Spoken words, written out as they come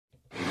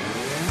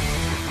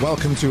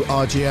Welcome to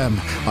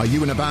RGM. Are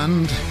you in a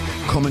band?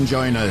 Come and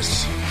join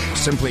us.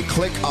 Simply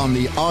click on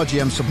the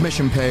RGM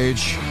submission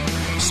page,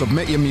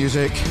 submit your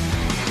music,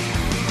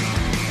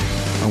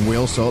 and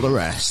we'll sort the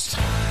rest.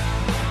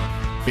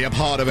 Be a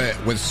part of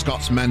it with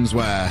Scott's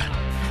Menswear,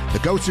 the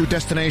go-to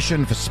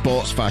destination for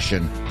sports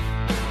fashion.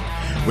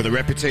 With a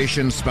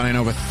reputation spanning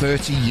over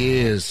 30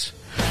 years,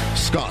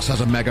 Scott's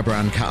has a mega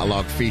brand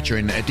catalogue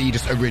featuring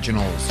Adidas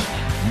Originals,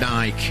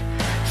 Nike,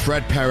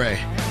 Fred Perry,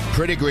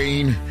 Pretty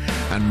Green,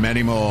 and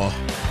many more.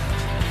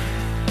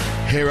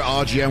 Here at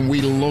RGM,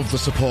 we love the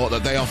support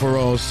that they offer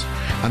us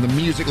and the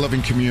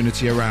music-loving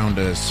community around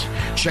us.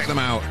 Check them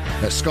out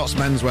at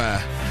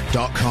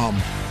scottsmenswear.com.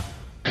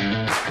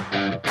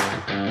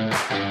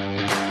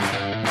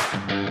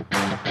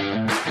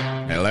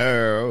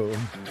 Hello.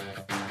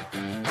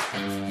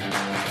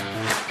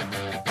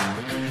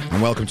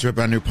 And welcome to a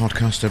brand new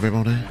podcast,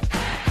 everybody.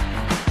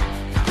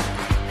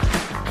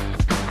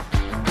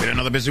 Been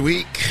another busy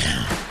week.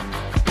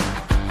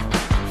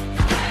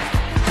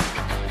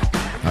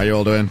 How you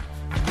all doing?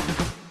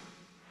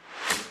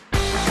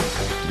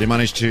 Did you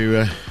manage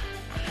to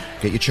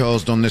get your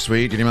chores done this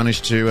week? Did you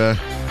manage to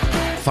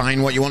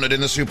find what you wanted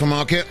in the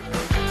supermarket?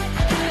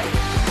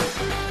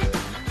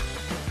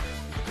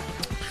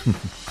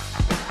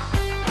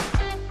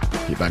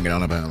 Keep banging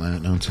on about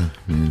that, don't I?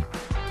 Yeah.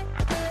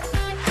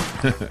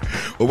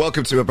 Well,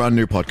 welcome to a brand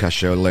new podcast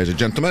show, ladies and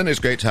gentlemen. It's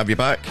great to have you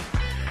back.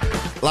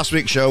 Last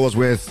week's show was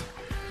with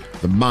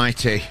the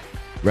mighty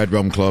Red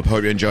Rum Club.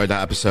 Hope you enjoyed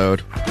that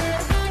episode.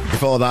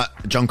 Before that,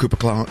 John Cooper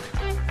Clarke.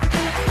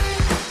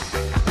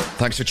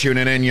 Thanks for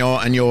tuning in.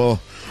 Your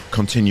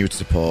continued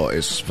support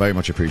is very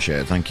much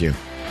appreciated. Thank you.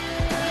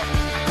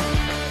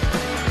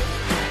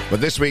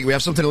 But this week we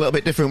have something a little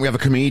bit different. We have a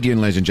comedian,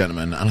 ladies and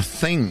gentlemen, and I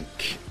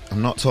think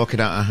I'm not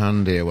talking out of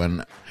hand here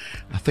when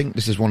I think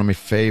this is one of my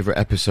favourite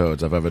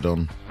episodes I've ever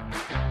done.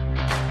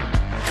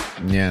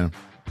 Yeah,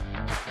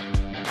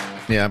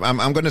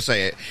 I'm going to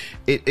say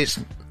it.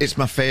 It's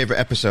my favourite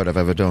episode I've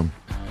ever done.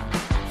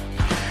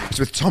 It's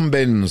with Tom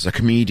Binns, a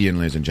comedian,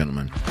 ladies and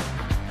gentlemen.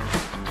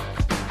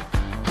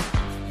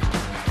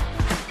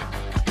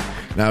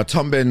 Now,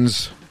 Tom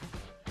Binns,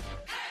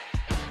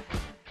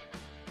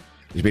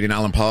 he's been in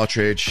Alan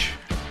Partridge,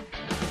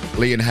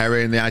 Lee and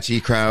Harry in the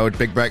IT Crowd,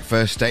 Big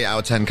Breakfast, 8 out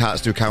of 10 Cats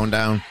Do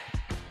Countdown.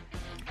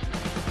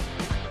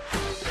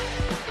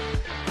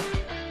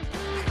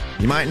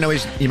 You might know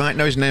his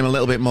name a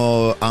little bit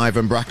more,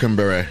 Ivan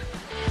Brackenbury,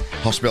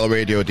 hospital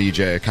radio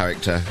DJ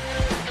character,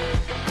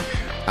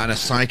 and a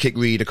psychic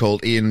reader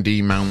called Ian D.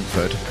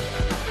 Mountford.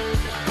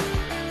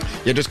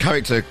 Yeah, just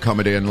character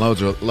comedy and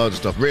loads of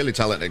stuff. Really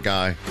talented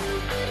guy.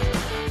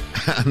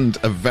 And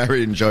a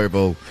very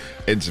enjoyable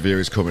interview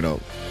is coming up.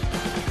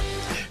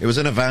 It was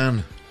in a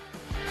van.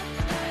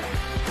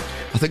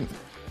 I think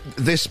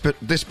this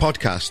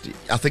podcast,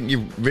 I think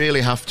you really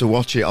have to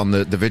watch it on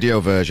the video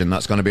version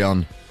that's going to be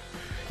on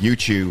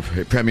YouTube.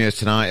 It premieres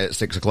tonight at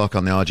 6 o'clock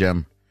on the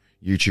RGM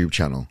YouTube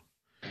channel.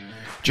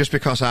 Just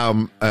because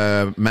how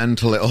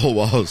mental it all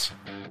was.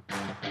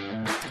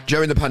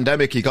 During the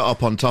pandemic, he got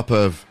up on top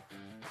of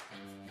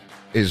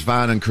his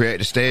van and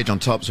created a stage on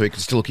top so he could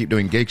still keep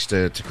doing gigs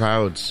to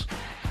crowds.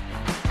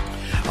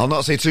 I'll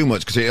not say too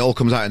much because it all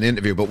comes out in the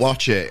interview, but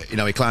watch it. You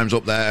know, he climbs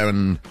up there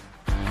and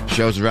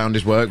shows around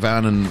his work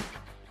van and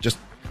just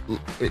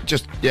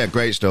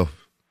great stuff.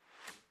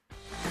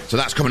 So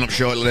that's coming up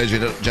shortly, ladies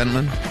and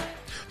gentlemen.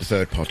 The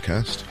third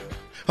podcast.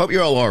 Hope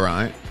you're all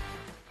right.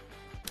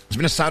 It's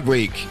been a sad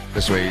week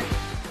this week.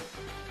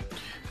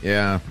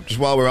 Yeah, just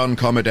while we're on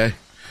comedy,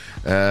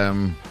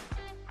 the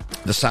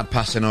sad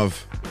passing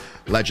of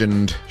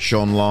legend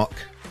Sean Locke.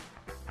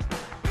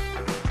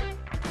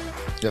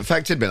 It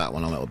affected me, that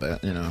one, a little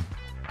bit, you know.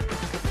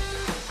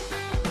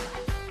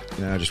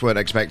 I just weren't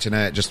expecting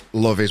it. Just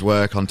love his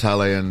work on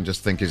telly and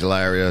just think he's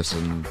hilarious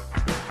and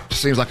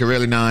just seems like a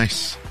really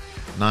nice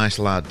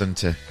lad, doesn't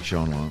he,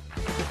 Sean Locke?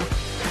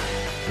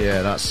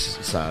 Yeah, that's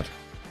sad.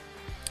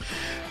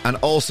 And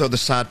also the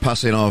sad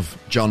passing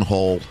of John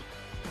Hall.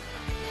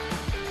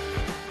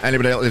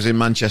 Anybody that lives in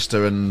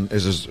Manchester and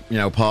is, you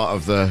know, part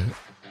of the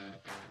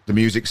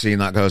music scene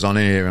that goes on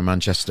here in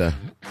Manchester.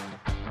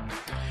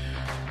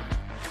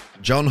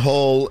 John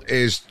Hall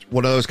is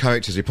one of those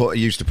characters he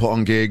used to put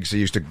on gigs. He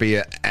used to be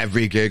at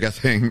every gig, I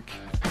think.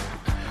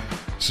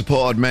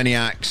 Supported many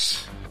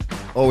acts.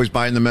 Always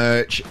buying the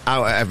merch.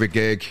 Out at every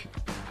gig.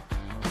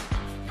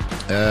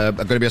 Going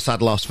to be a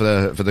sad loss for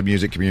the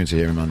music community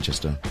here in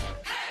Manchester.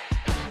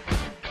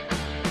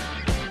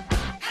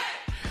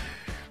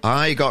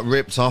 I got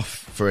ripped off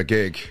for a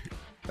gig,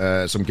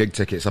 some gig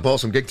tickets. I bought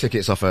some gig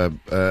tickets off a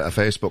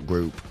Facebook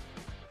group,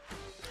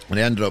 and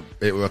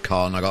it was a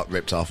con. I got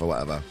ripped off or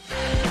whatever.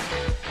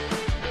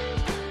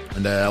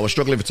 And I was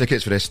struggling for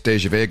tickets for this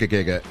Deja Vega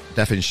gig at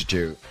Deaf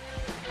Institute.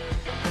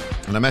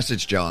 And I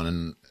messaged John,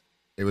 and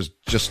it was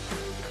just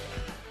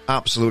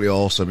absolutely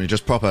awesome. He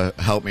just proper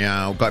helped me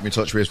out, got me in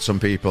touch with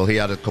some people. He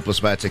had a couple of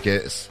spare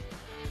tickets.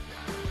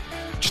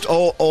 Just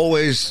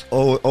always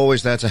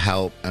there to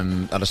help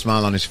and had a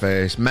smile on his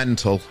face.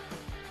 Mental.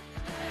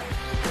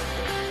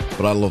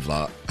 But I love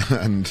that.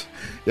 And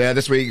yeah,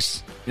 this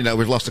week's,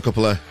 we've lost a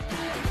couple of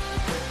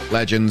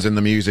legends in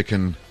the music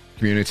and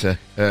community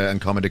and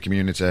comedy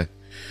community.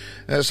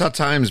 Sad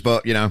times,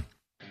 but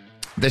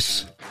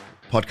this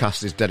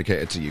podcast is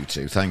dedicated to you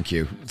two. Thank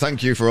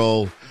you for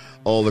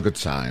all the good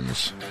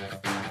times.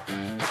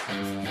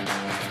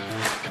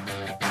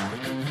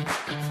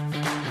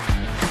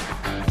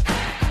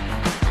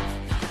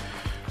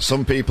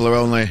 Some people are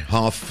only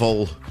half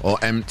full or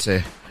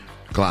empty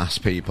glass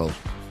people.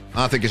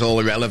 I think it's all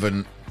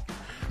irrelevant,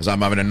 as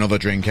I'm having another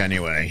drink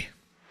anyway.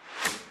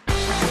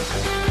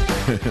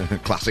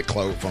 Classic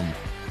quote from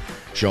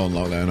Sean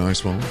Lock there,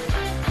 nice one.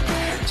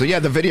 So yeah,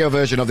 the video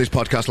version of this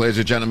podcast, ladies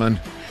and gentlemen,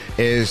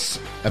 is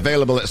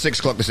available at 6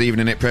 o'clock this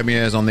evening. It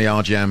premieres on the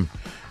RGM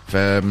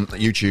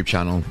YouTube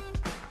channel.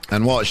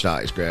 And watch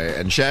that, it's great.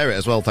 And share it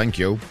as well, thank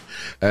you.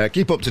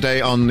 Keep up to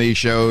date on the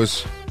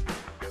shows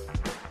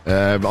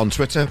on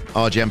Twitter,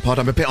 RGM Pod.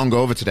 I'm a bit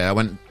hungover today. I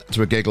went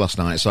to a gig last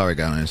night. Sorry,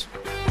 guys.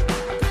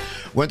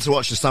 Went to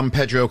watch the San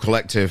Pedro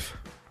Collective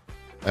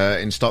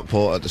in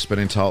Stockport at the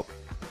Spinning Top.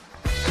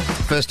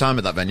 First time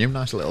at that venue.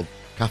 Nice little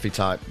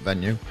cafe-type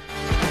venue.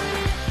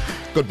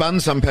 Good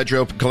band, San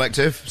Pedro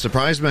Collective.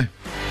 Surprised me.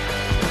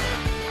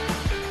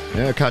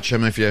 Yeah, catch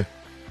them if you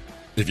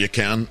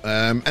can.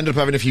 Ended up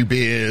having a few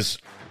beers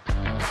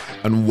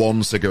and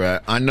one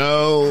cigarette. I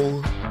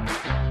know.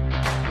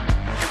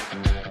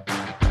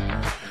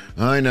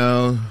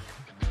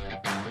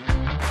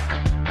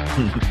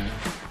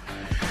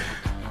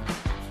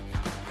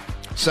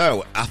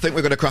 So, I think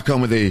we're going to crack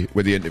on with the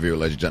interview,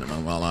 ladies and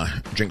gentlemen, while I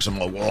drink some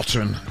more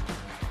water and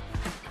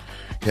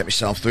get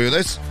myself through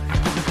this.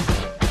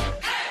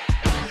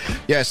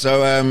 Yeah,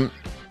 so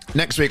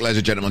next week, ladies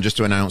and gentlemen, just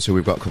to announce who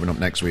we've got coming up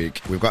next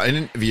week, we've got an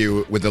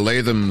interview with the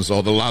Lathams,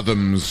 or the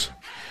Lathams.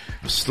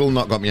 I've still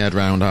not got my head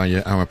around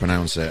how I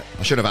pronounce it.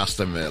 I should have asked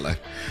them, really.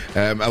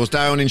 I was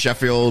down in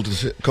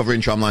Sheffield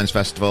covering Tramlines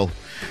Festival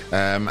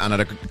and had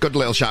a good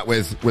little chat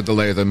with the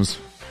Lathams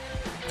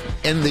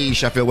in the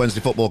Sheffield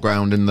Wednesday football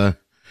ground in the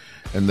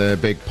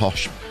big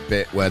posh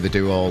bit where they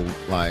do all,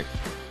 like,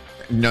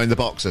 in the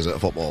boxes at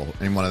football,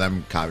 in one of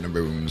them kind of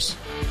rooms.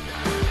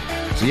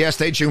 So yeah,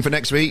 stay tuned for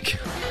next week.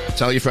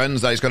 Tell your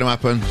friends that it's going to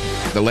happen.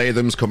 The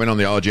Lathams coming on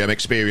the RGM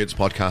Experience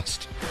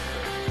podcast.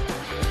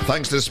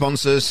 Thanks to the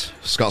sponsors,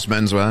 Scott's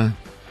Menswear.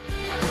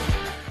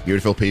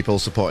 Beautiful people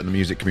supporting the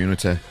music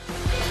community.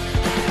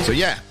 So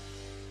yeah,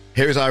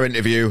 here is our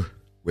interview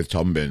with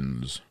Tom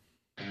Binns.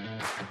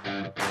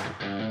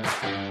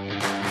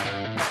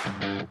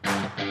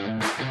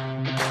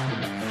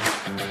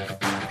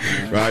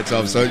 Right,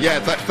 Tom. So, yeah,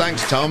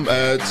 thanks, Tom.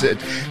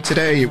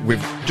 Today, we've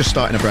just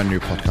started a brand new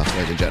podcast,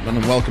 ladies and gentlemen,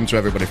 and welcome to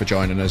everybody for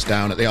joining us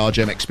down at the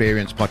RGM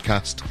Experience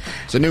podcast.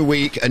 It's a new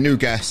week, a new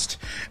guest,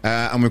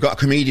 and we've got a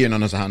comedian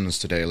on our hands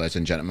today, ladies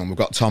and gentlemen. We've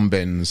got Tom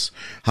Binns.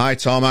 Hi,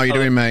 Tom. How are you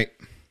doing, mate?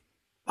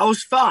 I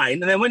was fine,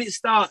 and then when it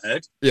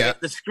started, the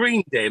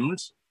screen dimmed.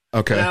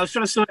 Okay. And I was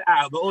trying to sort it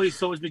out, but all you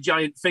saw was my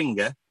giant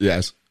finger.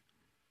 Yes.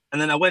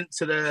 And then I went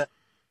to the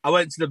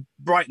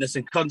brightness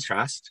and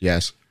contrast.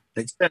 Yes.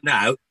 It turned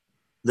out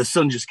the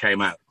sun just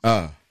came out.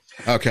 Oh,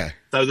 okay.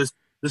 So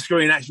the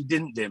screen actually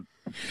didn't dim.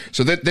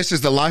 So this is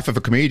the life of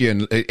a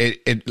comedian,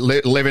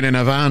 living in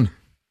a van.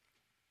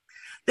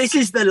 This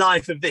is the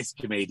life of this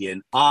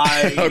comedian.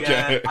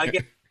 I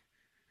get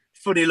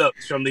funny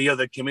looks from the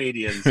other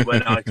comedians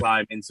when I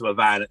climb into a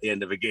van at the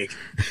end of a gig.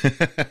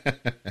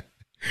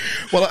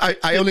 Well,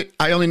 I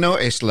only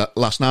noticed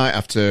last night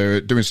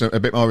after doing a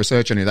bit more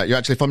research on you that you're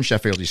actually from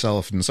Sheffield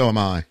yourself, and so am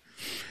I.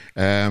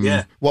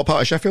 Yeah. What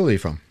part of Sheffield are you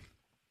from?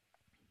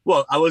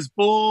 Well, I was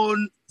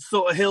born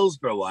sort of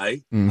Hillsborough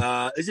way.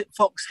 Is it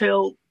Fox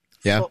Hill?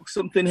 Yeah. Fox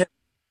something Hill,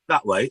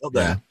 that way, up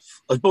there. Yeah.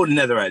 I was born in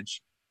Nether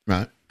Edge.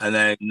 Right. And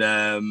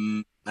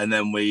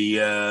then we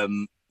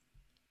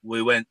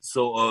went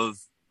sort of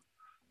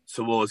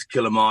towards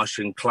Killamarsh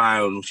and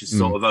Clown, which is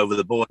sort of over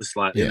the border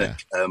slightly. Yeah.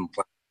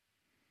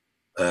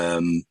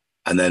 And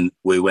then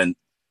we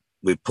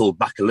pulled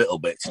back a little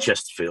bit to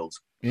Chesterfield.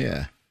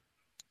 Yeah.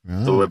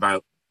 Right. So we're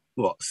about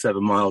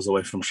 7 miles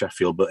away from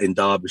Sheffield, but in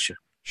Derbyshire.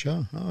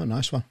 Sure. Oh,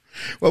 nice one.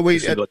 Well,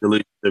 we've got the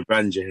illusion of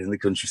grandeur in the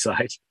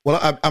countryside.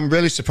 Well, I'm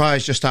really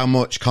surprised just how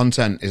much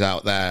content is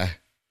out there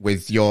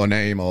with your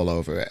name all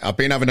over it. I've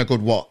been having a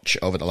good watch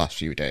over the last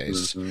few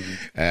days.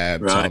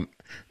 Right. Tom,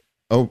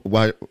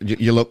 well,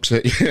 you look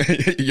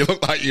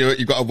like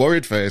you've got a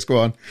worried face. Go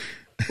on.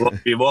 What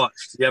have you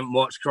watched? You haven't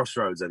watched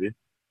Crossroads, have you?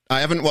 I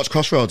haven't watched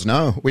Crossroads.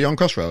 No, were you on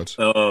Crossroads?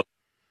 Oh,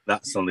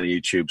 that's on the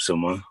YouTube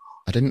somewhere.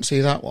 I didn't see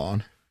that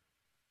one.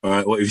 All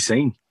right, what have you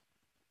seen?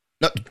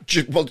 No,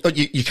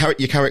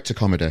 your character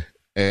comedy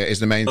is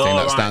the main thing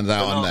that stands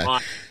out on there.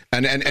 Right.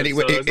 And as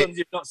long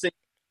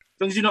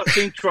as you've not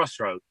seen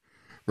Crossroads,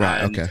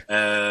 right? And,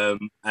 okay.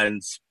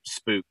 And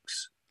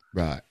Spooks,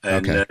 right?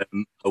 And okay.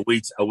 A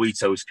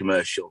Wheatos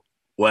commercial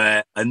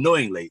where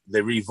annoyingly they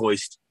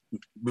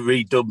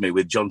redubbed me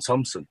with John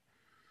Thompson,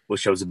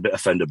 which I was a bit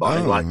offended by.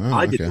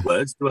 I did the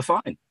words; they were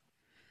fine.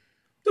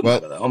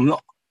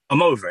 I'm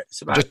I'm over it.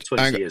 It's about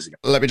 20 years ago.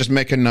 Let me just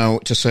make a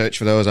note to search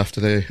for those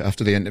after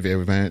the interview,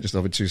 mate. Just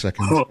over 2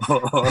 seconds.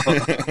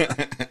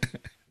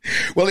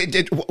 Well, it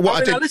did.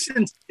 I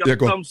listened to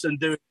John Thompson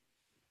doing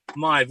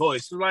my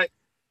voice. I was like,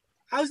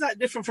 how's that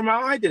different from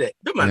how I did it?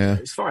 Don't matter. Yeah.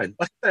 It's fine.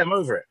 Like I say, I'm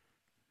over it.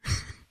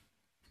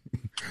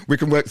 We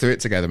can work through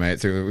it together,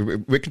 mate.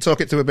 We can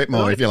talk it through a bit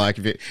more if you like.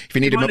 If you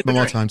need a bit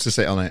more time to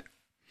sit on it.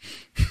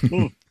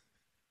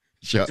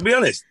 Sure. To be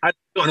honest, I'd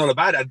forgotten all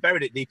about it. I'd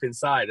buried it deep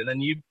inside, and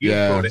then you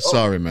brought it up.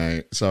 Sorry,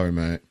 mate.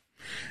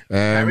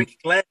 Eric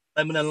Clare,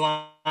 lemon and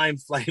lime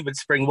flavoured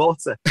spring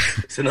water.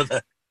 It's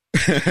another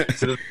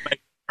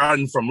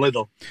brand from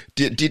Lidl.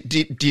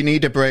 Do you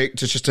need a break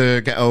just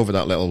to get over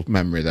that little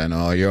memory then, or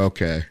are you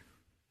okay?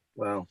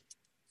 Well,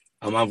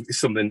 I'm having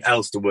something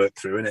else to work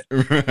through,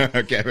 innit?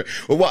 Okay.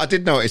 Well, what I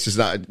did notice is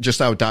that just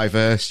how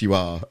diverse you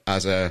are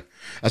as a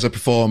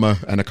performer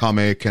and a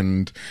comic,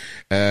 and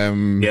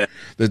there's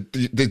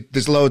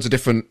loads of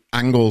different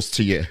angles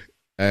to you,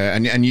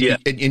 and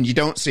you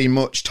don't see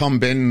much Tom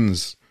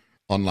Binns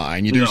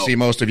online. You do see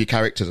most of your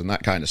characters and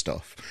that kind of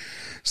stuff.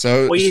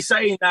 So, well, you're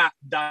saying that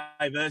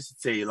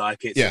diversity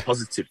like it's a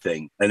positive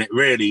thing, and it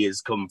really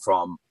has come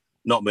from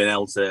not being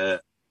able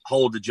to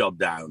hold the job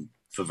down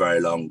for very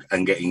long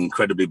and getting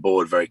incredibly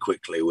bored very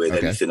quickly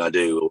with anything I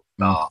do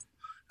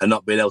and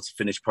not being able to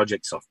finish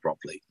projects off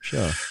properly.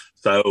 Sure.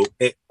 So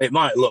it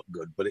might look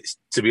good, but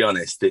to be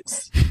honest,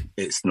 it's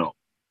not.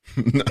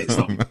 No. It's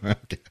not.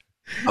 Okay.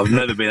 I've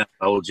never been able to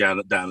hold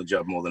down a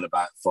job more than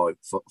about 4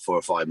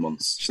 or 5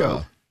 months.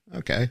 Sure. So.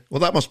 Okay. Well,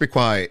 that must be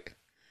quite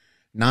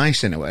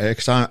nice in a way,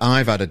 because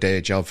I've had a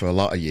day job for a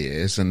lot of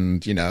years,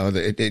 and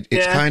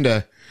it's kind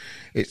of.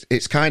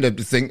 It's kind of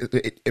the thing.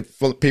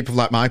 For people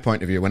like my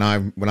point of view, when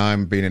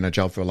I'm been in a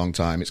job for a long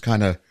time, it's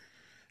kind of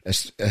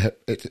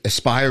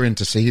aspiring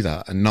to see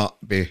that and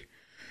not be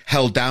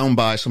held down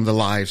by some of the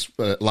life's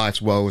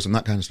woes and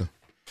that kind of stuff.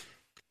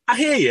 I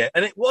hear you,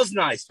 and it was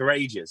nice for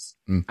ages,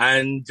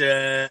 and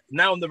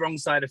now I'm the wrong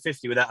side of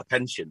 50 without a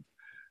pension,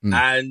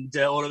 and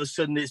all of a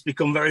sudden it's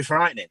become very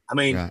frightening. I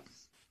mean,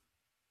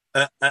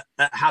 at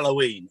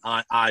Halloween,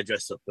 I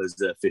dress up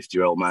as a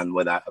 50-year-old man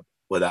without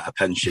a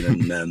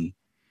pension and.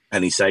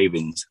 Any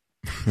savings.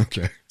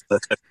 Okay.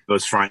 That's the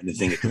most frightening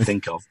thing I can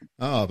think of.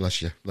 Oh, bless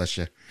you.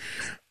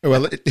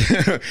 Well,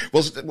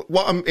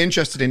 what I'm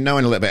interested in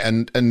knowing a little bit,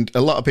 and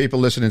a lot of people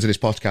listening to this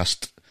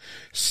podcast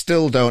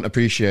still don't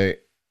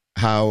appreciate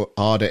how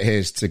hard it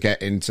is to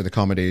get into the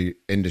comedy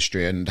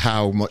industry and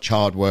how much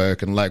hard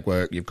work and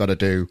legwork you've got to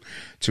do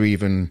to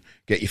even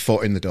get your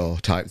foot in the door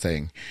type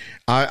thing.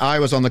 I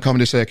was on the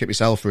comedy circuit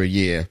myself for a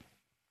year.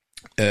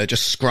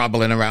 Just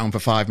scrabbling around for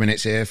 5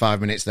 minutes here,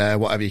 5 minutes there,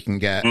 whatever you can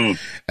get.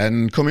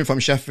 And coming from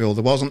Sheffield,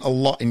 there wasn't a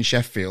lot in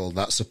Sheffield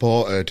that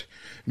supported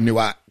new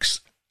acts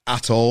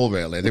at all,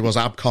 really. There was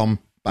Abcom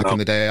back in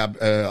the day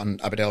on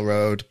Aberdale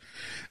Road.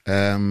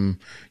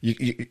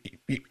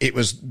 It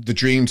was the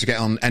dream to get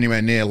on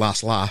anywhere near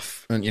Last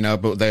Laugh, and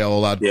but they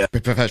all had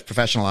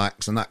professional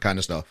acts and that kind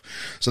of stuff.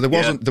 So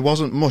there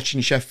wasn't much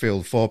in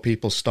Sheffield for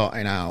people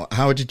starting out.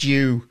 How did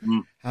you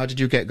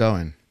get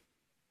going?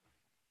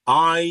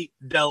 I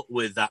dealt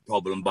with that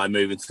problem by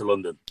moving to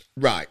London.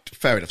 Right,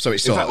 fair enough. So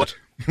it's sorted.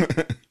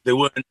 There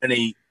weren't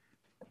any.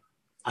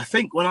 I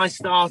think when I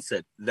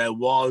started, there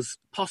was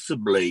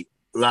possibly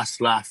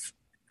Last Laugh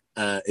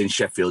in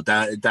Sheffield,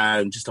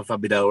 down just off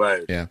Aberdale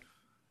Road. Yeah.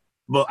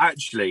 But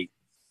actually,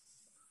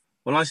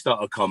 when I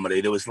started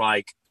comedy, there was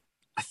I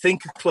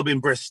think a club in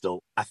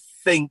Bristol. I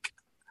think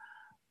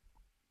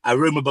a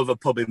room above a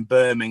pub in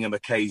Birmingham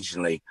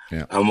occasionally,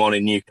 and one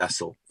in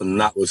Newcastle, and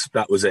that was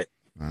it.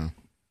 Wow.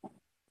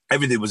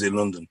 Everything was in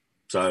London.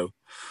 So,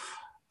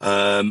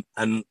 and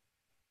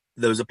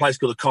there was a place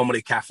called the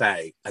Comedy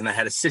Cafe, and they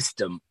had a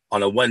system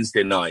on a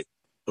Wednesday night,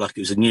 like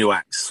it was a new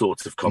act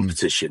sort of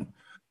competition.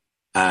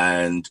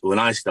 And when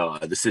I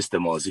started, the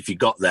system was if you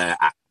got there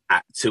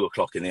at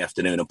 2:00 in the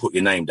afternoon and put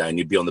your name down,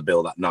 you'd be on the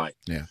bill that night.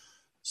 Yeah.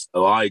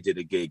 So I did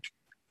a gig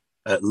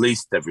at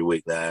least every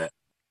week there,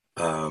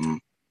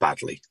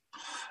 badly.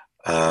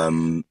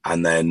 And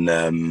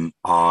then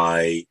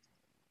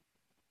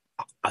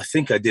I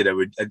think I did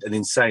an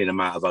insane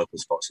amount of open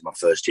spots in my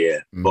first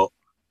year, but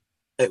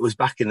it was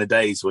back in the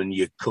days when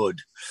you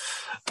could.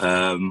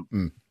 So,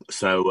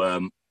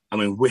 I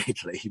mean,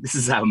 weirdly, this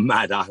is how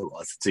mad I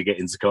was to get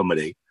into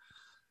comedy.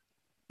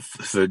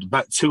 For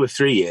about 2 or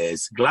 3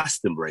 years,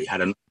 Glastonbury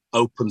had an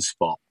open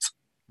spot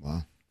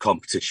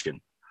competition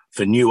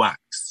for new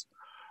acts,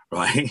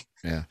 right?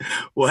 Yeah.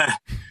 Where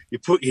you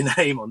put your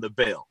name on the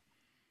bill.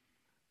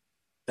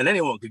 And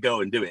anyone could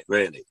go and do it,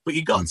 really. But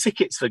you got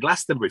tickets for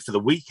Glastonbury for the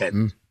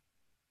weekend.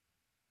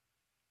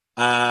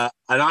 And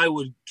I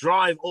would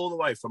drive all the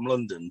way from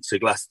London to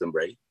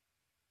Glastonbury,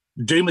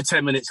 do my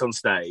 10 minutes on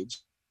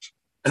stage,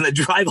 and then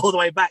drive all the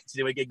way back to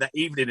do a gig that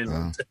evening in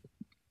London.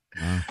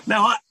 Wow.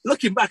 Now,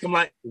 looking back, I'm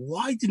like,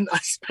 why didn't I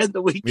spend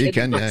the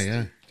weekend?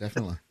 Yeah,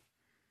 definitely.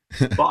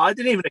 But I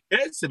didn't even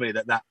occur to me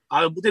that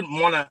I didn't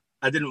want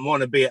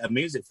to be at a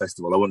music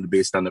festival. I wanted to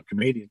be a stand-up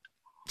comedian.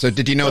 So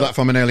did you know that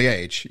from an early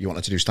age you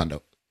wanted to do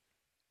stand-up?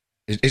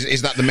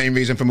 Is that the main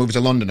reason for moving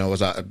to London, or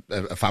was that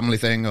a family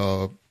thing,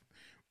 or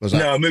was that?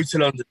 No, I moved to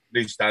London to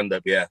do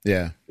stand-up, yeah.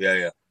 Yeah.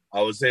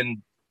 I was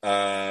in,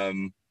 I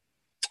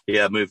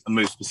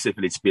moved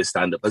specifically to be a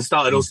stand-up. And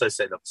started also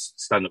setting up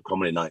stand-up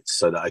comedy nights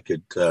so that I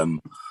could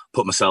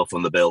put myself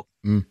on the bill.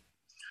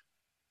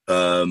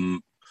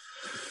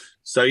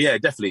 So yeah,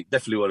 definitely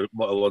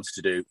what I wanted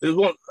to do. It was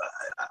one.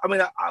 I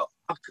mean, I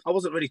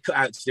wasn't really cut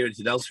out to do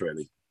anything else,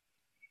 really.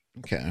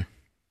 Okay.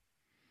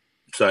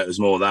 So it was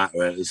more that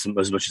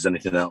as much as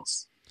anything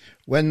else.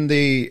 When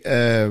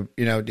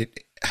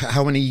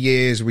how many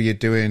years were you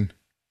doing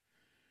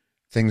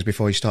things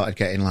before you started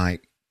getting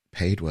like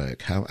paid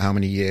work? How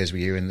many years were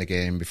you in the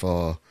game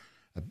before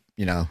a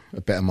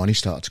bit of money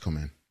started to come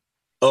in?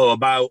 Oh,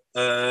 about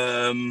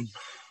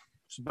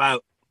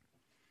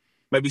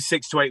maybe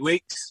 6 to 8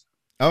 weeks.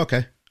 Oh,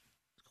 okay,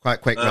 quite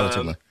quick,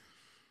 relatively.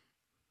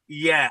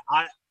 Yeah,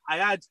 I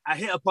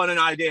hit upon an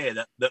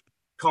idea that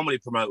comedy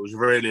promoters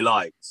really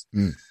liked.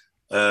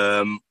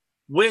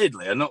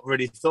 Weirdly, I not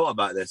really thought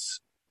about this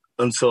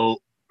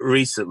until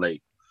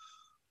recently,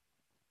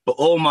 but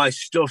all my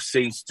stuff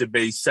seems to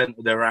be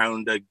centered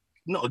around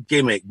not a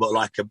gimmick, but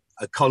like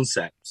a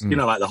concept.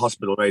 Like the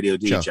hospital radio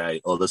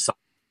DJ or the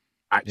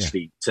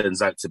actually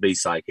turns out to be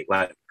psychic,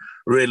 like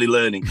really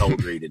learning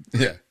cold reading.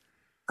 Yeah.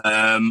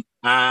 I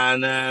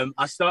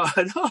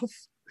started off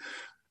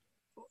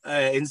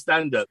in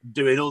stand-up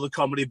doing all the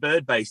comedy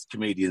bird-based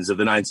comedians of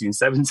the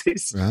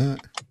 1970s. Right.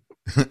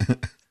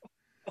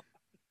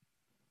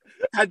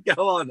 I'd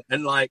go on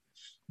and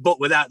but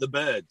without the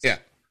birds. Yeah.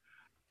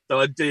 So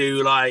I'd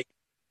do I'd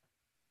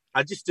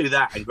just do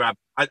that and grab.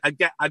 I'd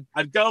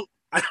go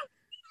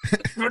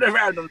run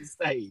around on the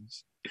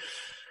stage,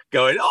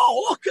 going,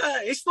 "Oh, look,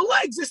 it's the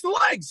legs!"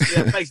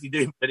 Yeah, basically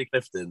doing Benny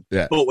Clifton,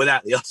 but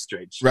without the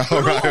ostrich. Right,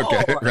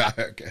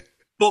 okay.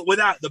 But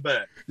without the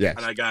bird. Yeah.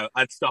 And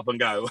I'd stop and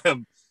go,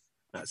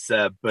 that's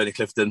Bernie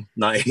Clifton,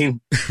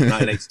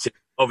 1982.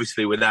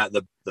 Obviously, without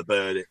the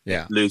bird,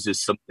 it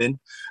loses something.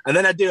 And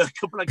then I do a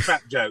couple of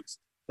crap jokes.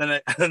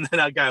 And then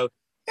I go,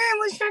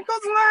 "Emily Shackles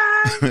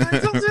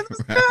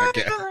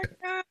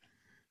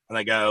and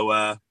I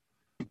go,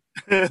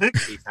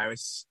 Keith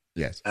Harris.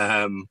 Yes.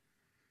 And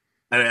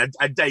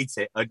I date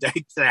it. I go,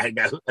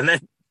 and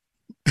then,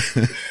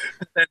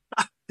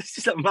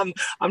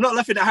 I'm not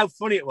laughing at how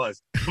funny it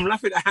was. I'm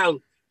laughing at how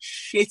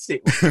shit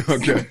it was.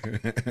 Okay.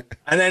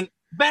 And then,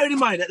 bearing in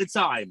mind at the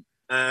time,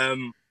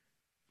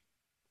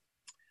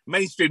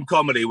 mainstream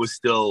comedy was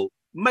still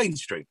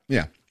mainstream.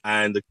 Yeah.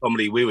 And the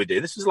comedy we were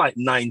doing, this was like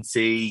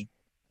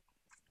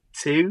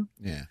 92,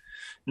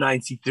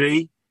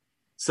 93.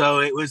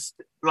 So it was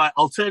like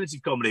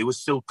alternative comedy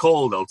was still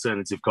called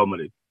alternative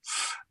comedy.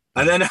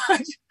 And then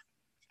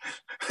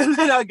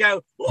I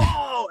go,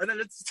 "Whoa!" And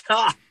then it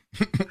starts.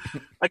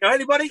 I go,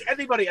 anybody?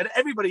 And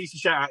everybody used to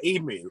shout out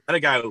emu. And I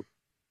go,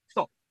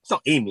 it's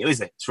not emu,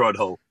 is it? It's Rod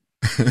Hull.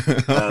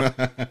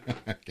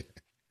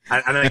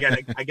 And then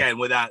again,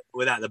 without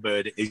the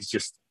bird, it's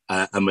just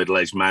a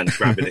middle-aged man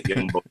grabbing at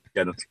young boys.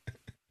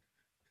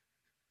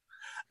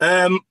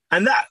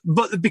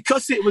 But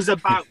because it was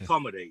about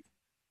comedy,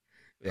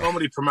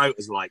 comedy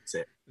promoters liked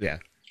it. Yeah.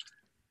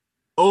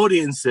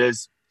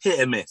 Audiences hit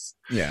or miss.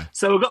 Yeah.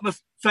 So I got my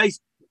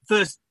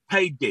first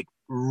paid gig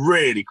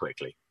really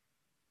quickly.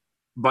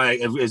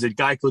 There's a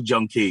guy called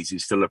John Keys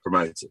who's still a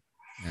promoter.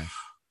 Yeah.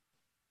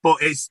 But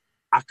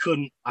I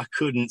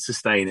couldn't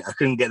sustain it. I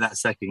couldn't get that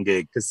second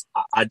gig because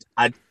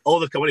I'd all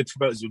the comedy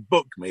promoters would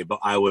book me, but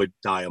I would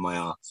die on my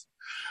arse.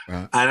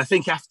 Right. And I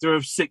think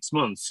after 6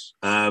 months,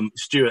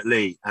 Stuart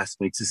Lee asked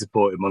me to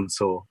support him on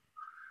tour,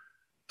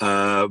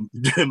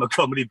 doing my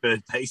comedy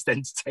bird-based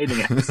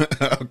entertaining act.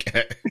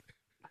 Okay.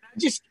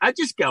 I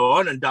just go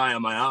on and die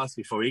on my arse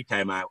before he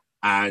came out.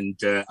 And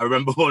I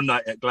remember one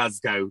night at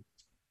Glasgow,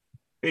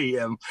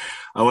 I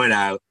went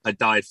out. I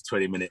died for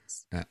 20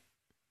 minutes. Yeah.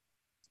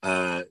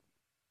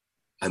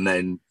 And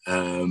then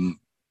I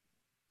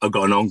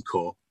got an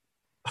encore.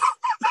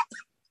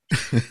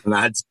 And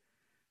I had to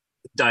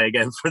die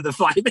again for the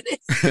 5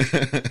 minutes.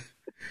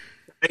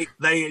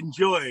 They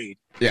enjoyed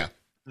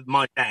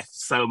my death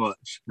so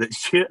much that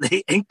Stuart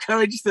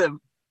encouraged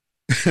them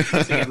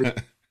to get me.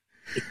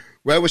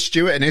 Where was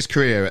Stuart in his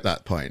career at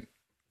that point?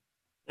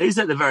 He was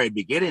at the very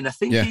beginning. I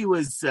think he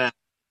was. I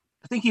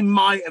think he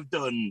might have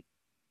got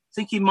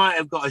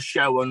a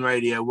show on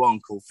Radio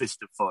 1 called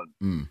Fist of Fun,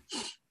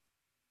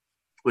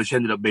 which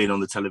ended up being on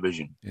the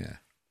television. Yeah.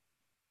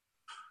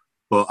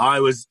 But I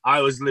was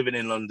living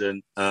in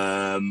London,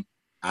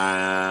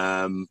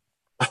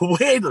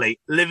 weirdly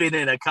living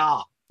in a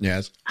car.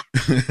 Yes.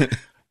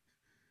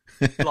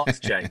 Lots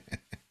changed.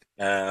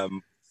 I've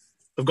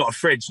got a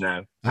fridge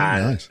now.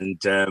 Nice. And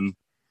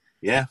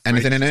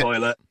anything in it?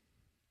 Toilet.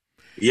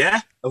 Yeah,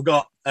 I've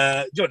got.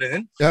 Do you want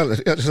anything? Yeah,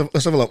 let's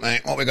have a look,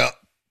 mate. What we got?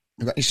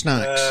 We got any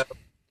snacks?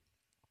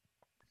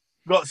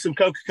 Got some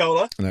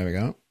Coca-Cola. There we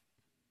go.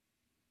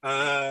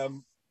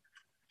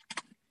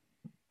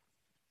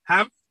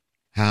 Ham.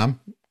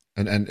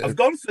 And I've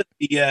gone for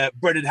the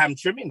breaded ham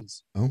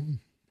trimmings. Oh.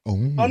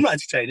 I'm not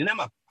entertaining, am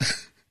I?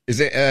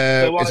 Is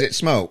it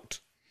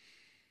smoked?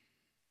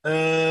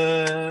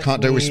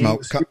 Can't do with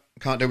smoke.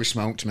 Can't do with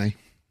smoke to me.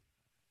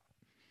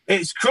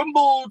 It's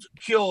crumbled,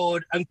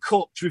 cured, and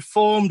cooked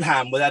reformed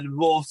ham with added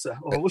water.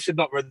 Oh, I wish I'd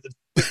not read the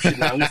description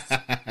now.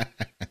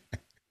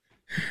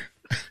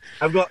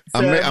 I've got.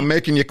 I'm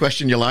making you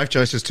question your life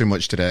choices too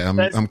much today.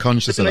 I'm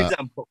conscious of that.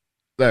 Example.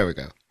 There we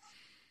go.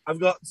 I've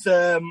got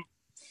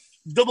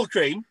double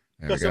cream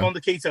because I'm on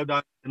the keto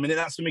diet. A minute,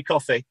 that's for me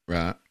coffee.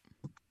 Right.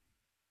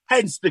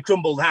 Hence the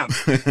crumbled ham.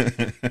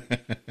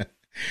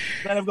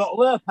 Then I've got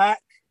Lurpak,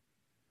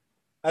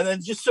 and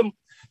then just some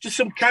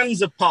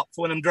cans of pop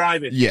for when I'm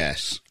driving.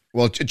 Yes.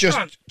 Well,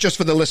 just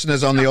for the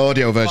listeners on the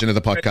audio version of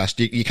the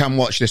podcast, you can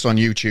watch this on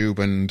YouTube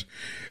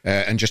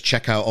and just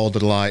check out all the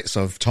delights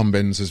of Tom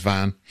Binns'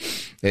 van.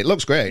 It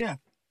looks great. Yeah.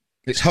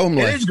 It's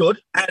homely. It is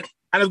good. And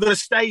I've got a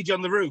stage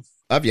on the roof.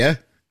 Have you?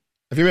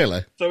 Have you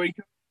really? So in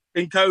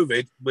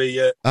COVID, we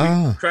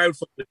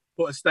crowdfunded,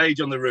 put a stage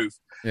on the roof.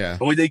 Yeah.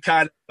 And we did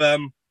kind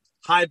of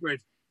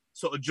hybrid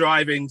sort of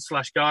driving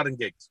 / garden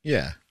gigs.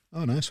 Yeah.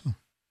 Oh, nice one.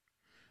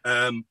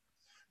 And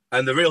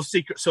the real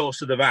secret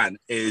sauce of the van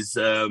is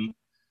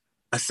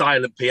a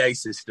silent PA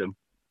system.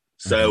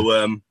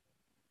 So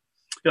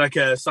like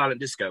a silent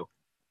disco.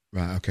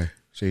 Right, okay.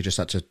 So you just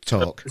had to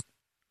talk.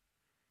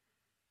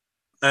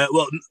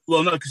 Well,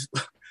 no, because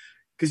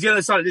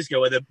the silent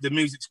disco where the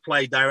music's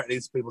played directly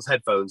into people's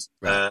headphones.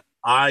 Right.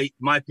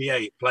 My PA,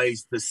 it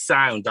plays the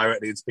sound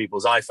directly into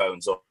people's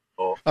iPhones or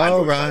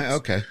oh, right, phones.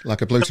 Okay.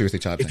 Like a Bluetoothy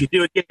type thing. If you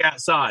do a gig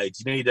outside,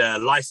 you need a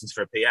license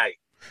for a PA.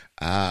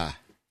 Ah,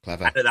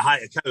 clever. And at the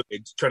height of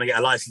COVID, trying to get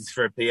a license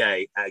for a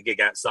PA at a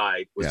gig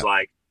outside was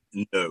like,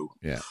 no.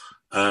 Yeah.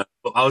 But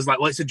I was like,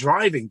 well, it's a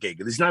driving gig.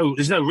 There's no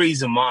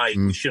reason why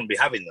we shouldn't be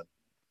having them.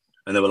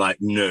 And they were like,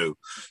 no.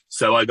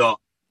 So I got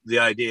the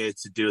idea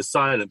to do a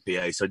silent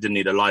PA, so I didn't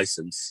need a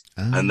license.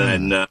 And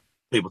then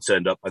people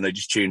turned up and they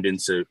just tuned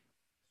into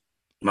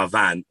my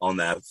van on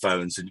their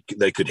phones and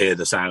they could hear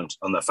the sound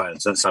on their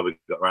phones. That's how we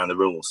got around the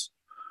rules.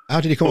 How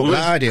did you come up with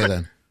that idea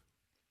then?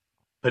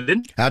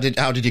 Pardon? How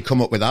did you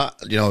come up with that,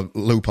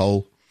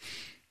 loophole?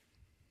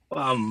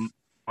 I'm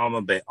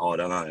a bit odd,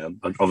 aren't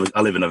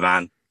I live in a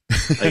van.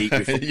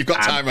 You've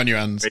got time on your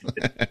hands. You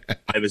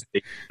know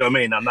what I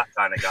mean? I'm that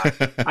kind of guy.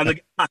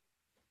 And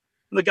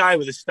the guy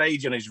with a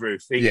stage on his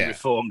roof, he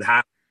reformed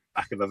the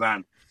back of a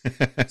van.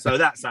 So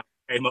that's how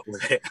I came up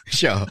with it.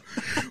 Sure.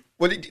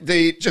 Well,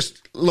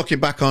 just looking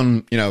back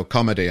on,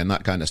 comedy and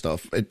that kind of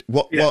stuff.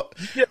 What's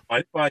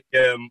that?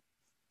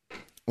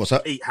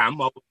 Eat ham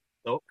while we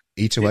talk.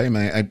 Eat away,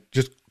 mate.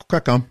 Just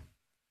crack on.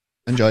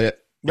 Enjoy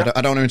it. Yep.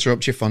 I don't want to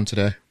interrupt your fun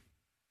today.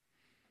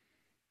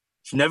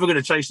 It's never going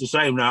to taste the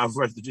same now I've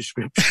read the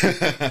description.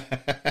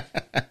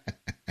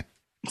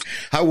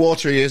 How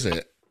watery is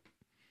it?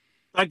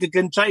 Like it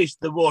can taste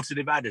the water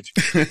they've added.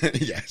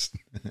 Yes.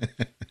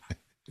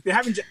 If you're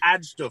having to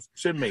add stuff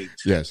to meat,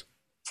 yes,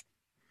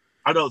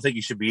 I don't think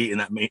you should be eating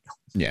that meat.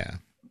 Yeah.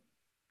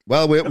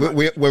 Well,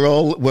 we're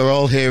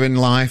all here in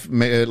life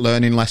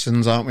learning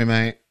lessons, aren't we,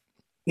 mate?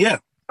 Yeah.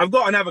 I've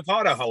got an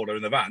avocado holder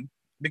in the van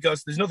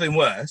because there's nothing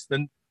worse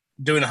than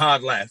doing a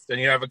hard left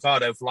and your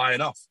avocado flying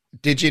off.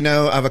 Did you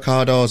know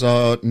avocados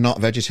are not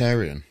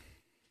vegetarian?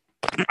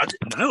 I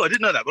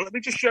didn't know that. But let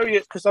me just show you,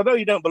 because I know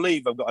you don't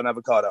believe I've got an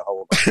avocado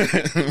holder.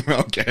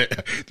 Okay.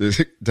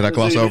 Did I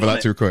gloss over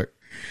that too quick?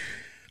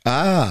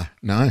 Ah,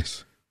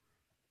 nice.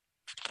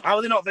 How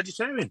are they not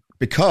vegetarian?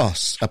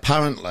 Because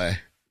apparently,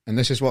 and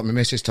this is what my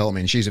missus told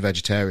me, and she's a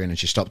vegetarian and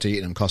she stopped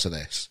eating them because of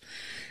this,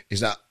 is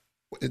that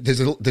there's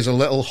a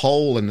little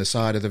hole in the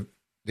side of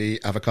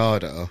the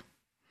avocado.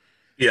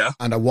 Yeah.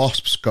 And a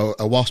wasp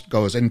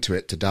goes into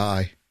it to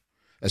die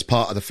as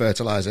part of the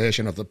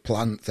fertilization of the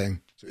plant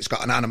thing. So it's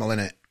got an animal in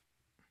it.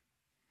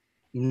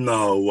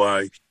 No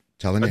way.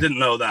 Telling you. I didn't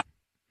know that.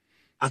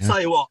 I'll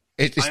tell you what.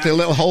 It's still a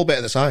little hole bit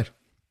at the side.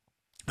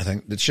 I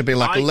think there should be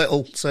like a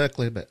little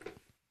circly bit.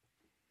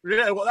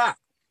 Really? What that?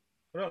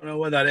 I don't know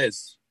where that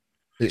is.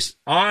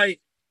 I'm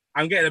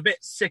getting a bit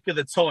sick of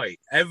the toy.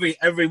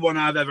 Every one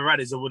I've ever had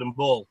is a wooden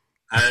ball.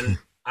 And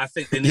I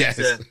think they need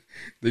to...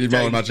 They need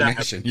more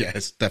imagination.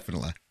 Yes,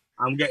 definitely.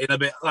 I'm getting a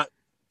bit like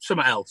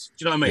something else.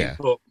 Do you know what I mean? Yeah.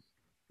 But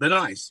they're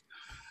nice.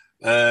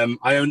 I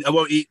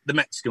won't eat the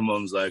Mexican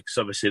ones, though, because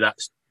obviously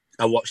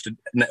I watched a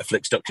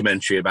Netflix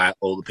documentary about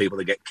all the people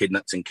that get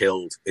kidnapped and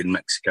killed in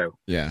Mexico.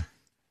 Yeah.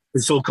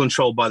 It's all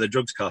controlled by the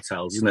drugs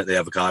cartels, isn't it, the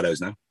avocados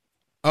now?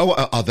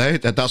 Oh, are they?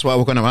 That's what I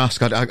was going to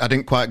ask. I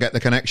didn't quite get the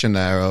connection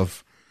there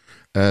of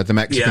the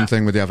Mexican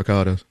thing with the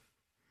avocados.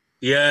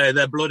 Yeah,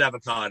 they're blood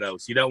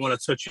avocados. You don't want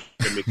to touch them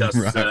because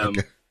right,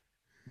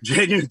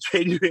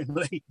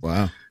 genuinely,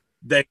 wow.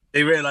 They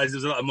realised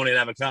there's a lot of money in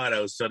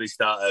avocados, so they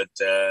started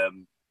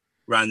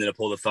rounding up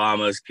all the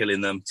farmers, killing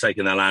them,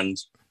 taking their land,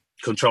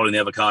 controlling the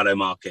avocado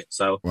market.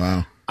 So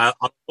wow. I'll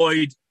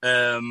avoid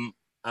a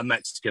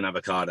Mexican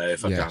avocado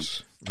if I can.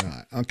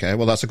 Right. Okay.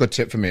 Well, that's a good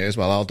tip for me as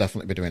well. I'll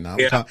definitely be doing that.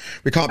 Yeah.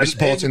 We can't be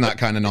supporting that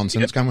kind of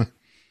nonsense, can we?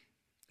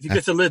 If you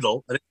get a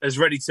little and it's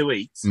ready to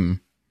eat,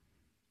 the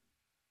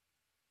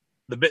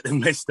bit that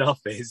missed off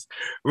is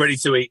ready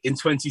to eat in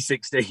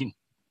 2016.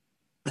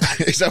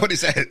 Is that what he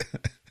said?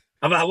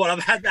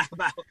 I've had that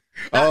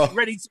about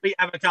ready to eat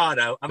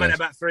avocado. I've had it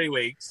about 3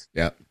 weeks.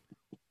 Yeah.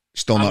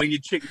 Still not. You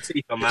check your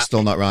teeth on that.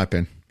 Still not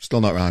ripening.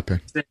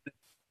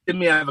 Give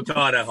me an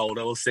avocado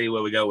holder. We'll see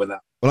where we go with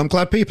that. Well, I'm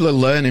glad people are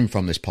learning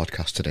from this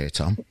podcast today,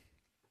 Tom.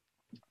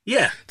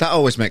 Yeah. That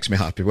always makes me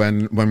happy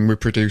when we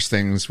produce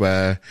things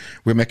where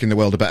we're making the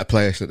world a better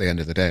place at the end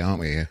of the day, aren't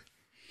we?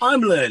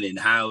 I'm learning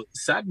how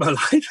sad my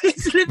life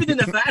is living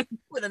in a van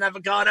with an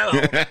avocado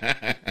holder.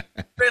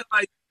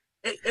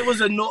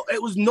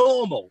 It was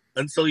normal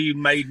until you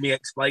made me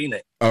explain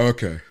it. Oh,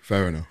 okay.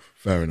 Fair enough.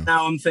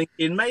 Now I'm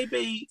thinking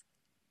maybe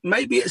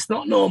it's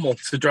not normal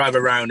to drive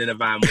around in a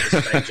van with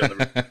a stage on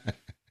the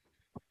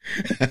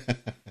roof.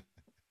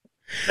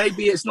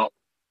 Maybe it's not.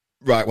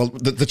 Right. Well,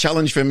 the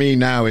challenge for me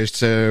now is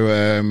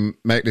to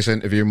make this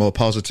interview more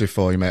positive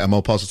for you, mate. A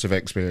more positive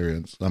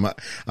experience.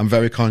 I'm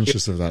very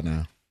conscious of that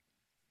now.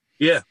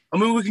 Yeah. I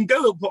mean, we can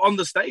go on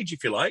the stage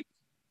if you like.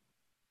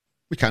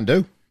 We can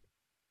do.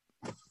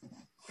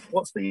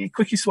 What's the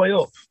quickest way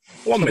up?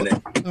 1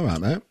 minute. All right,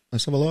 mate.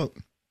 Let's have a look.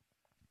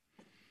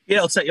 Yeah,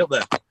 I'll take you up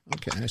there.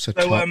 Okay. So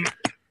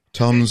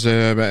Tom's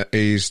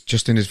he's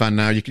just in his van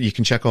now. You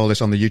can check all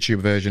this on the YouTube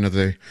version of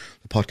the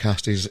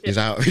podcast. He's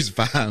out of his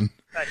van.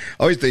 Right.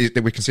 Oh,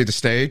 we can see the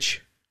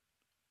stage.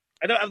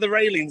 I don't have the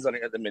railings on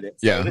it at the minute.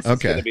 So yeah, this okay.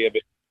 Is going to be a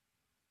bit.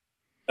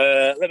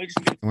 Let me just.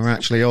 We're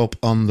actually up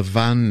on the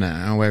van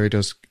now, where he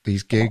does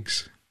these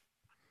gigs.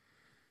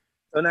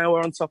 So now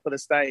we're on top of the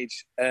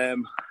stage.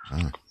 You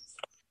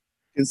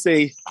can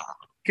see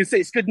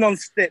it's good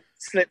non-slip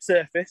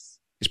surface.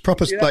 It's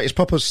proper, it's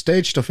proper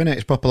stage stuff, isn't it?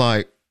 It's proper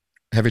like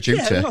heavy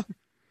duty. Yeah,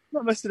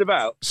 not messing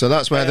about. So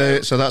that's where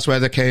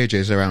the cage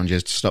is around you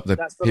to stop the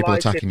people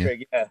attacking rig,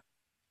 you. Yeah,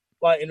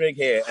 lighting rig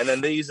here, and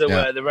then these are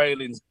where the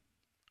railings.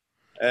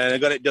 And I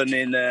got it done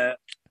in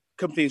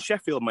company in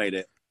Sheffield made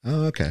it.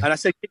 Oh, okay. And I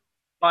said,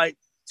 like,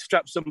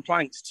 strap some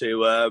planks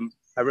to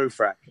a roof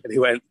rack, and he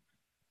went,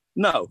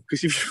 "No,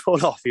 because if you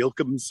fall off, he'll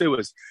come and sue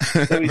us."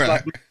 So he's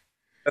right.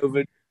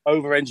 like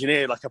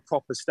over-engineered like a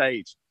proper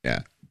stage.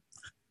 Yeah.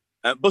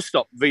 Bus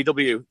stop,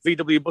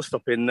 VW bus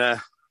stop in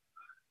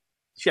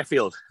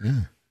Sheffield.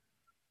 Yeah.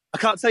 I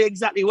can't say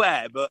exactly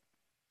where, but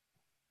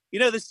you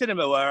know the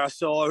cinema where I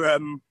saw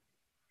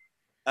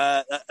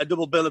a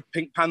double bill of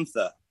Pink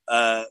Panther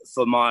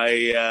for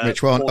my...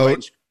 Which one?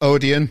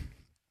 Odeon?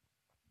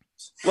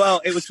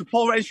 Well, it was for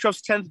Paul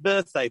Rainstroth's 10th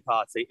birthday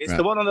party. It's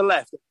the one on the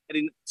left,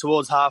 heading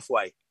towards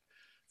halfway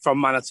from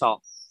Manor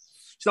Top.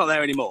 It's not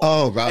there anymore.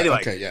 Oh, right. Anyway,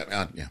 okay,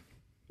 yeah.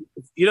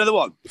 You know the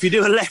one? If you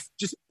do a left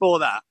just before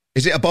that...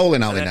 Is it a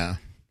bowling alley now?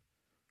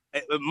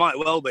 It might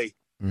well be.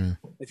 Yeah.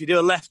 If you do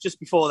a left just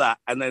before that,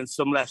 and then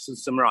some lefts and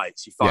some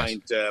rights, you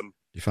find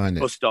you find it.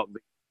 Bus stop.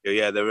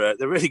 Yeah, they're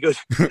really good.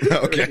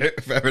 Okay,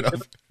 fair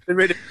enough. They're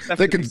really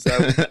so.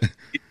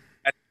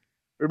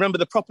 Remember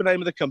the proper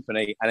name of the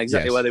company and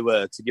exactly where they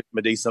were to give them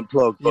a decent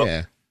plug. But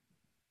yeah,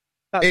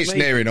 it's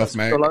near enough,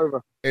 mate.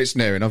 It's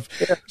near enough.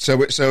 Yeah.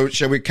 So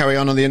shall we carry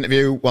on the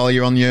interview while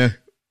you're on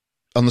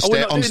on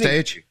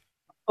stage?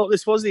 Oh,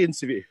 this was the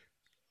interview.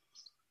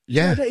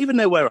 Yeah, I don't even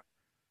know where.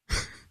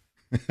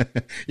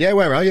 Yeah,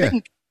 where are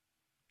you?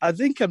 I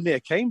think I'm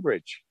near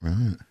Cambridge.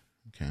 Right.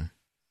 Okay.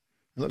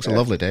 It looks a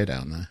lovely day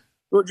down there.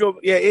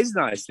 Yeah, it is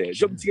nice here. Do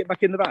you want me to get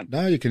back in the van?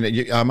 No, you can.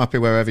 I'm happy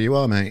wherever you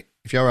are, mate.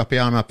 If you're happy,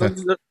 I'm happy.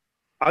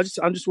 I'm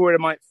just worried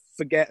I might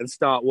forget and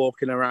start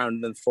walking around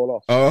and then fall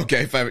off. Oh,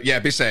 okay. Fair. Yeah,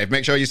 be safe.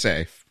 Make sure you're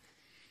safe.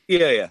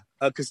 Yeah.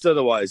 Because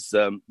otherwise,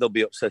 they'll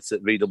be upset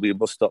at VW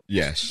bus stop.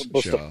 Yes,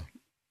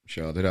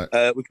 sure. They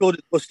don't. We called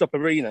it Bus Stop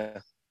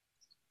Arena.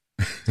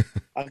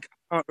 I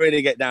can't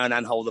really get down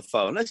and hold the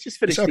phone. Let's just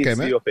finish the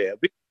interview up here.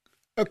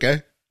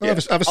 Okay. Well,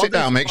 have a sit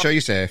down. Make sure you're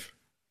safe.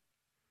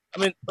 I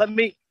mean, I'm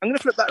going to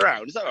flip that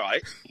around. Is that all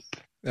right?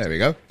 There we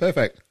go.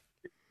 Perfect.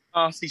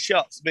 RC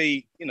shots,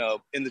 me,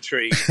 in the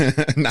tree.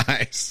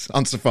 Nice.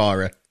 On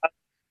safari.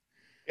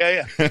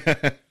 Yeah.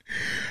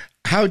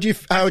 How do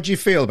you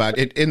feel about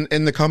it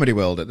in the comedy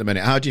world at the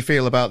minute? How do you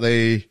feel about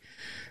the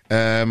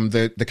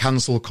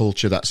cancel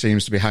culture that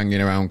seems to be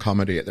hanging around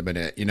comedy at the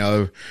minute?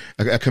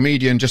 A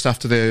comedian just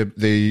after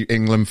the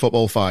England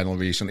football final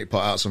recently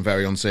put out some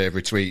very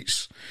unsavoury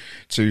tweets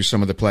to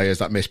some of the players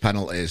that missed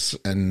penalties,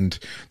 and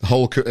the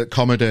whole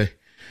comedy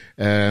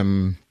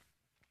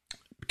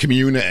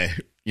community,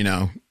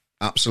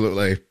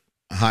 absolutely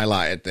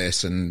highlighted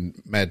this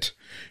and made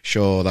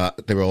sure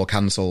that they were all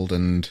cancelled,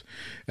 and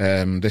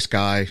this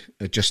guy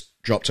had just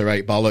dropped a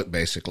right bollock,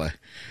 basically.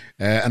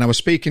 And I was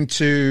speaking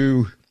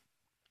to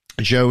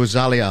Joe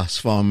Zalias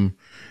from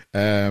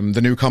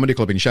the New Comedy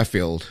Club in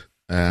Sheffield,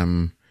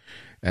 Roll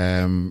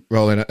on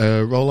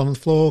the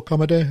Floor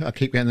comedy. I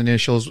keep getting the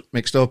initials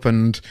mixed up,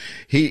 and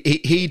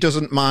he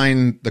doesn't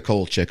mind the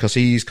culture because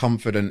he's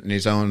confident in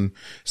his own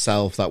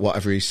self that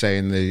whatever he's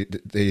saying,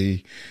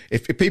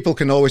 if people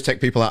can always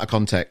take people out of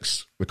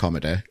context with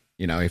comedy,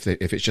 if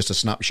it's just a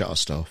snapshot of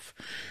stuff,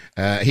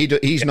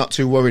 he's not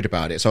too worried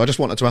about it. So I just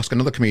wanted to ask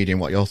another comedian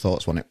what your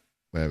thoughts on it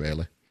were,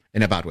 really,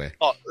 in a bad way.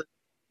 Oh,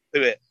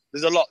 to it.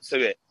 There's a lot to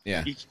it.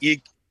 Yeah. You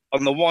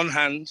on the one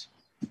hand,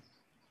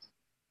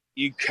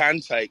 you can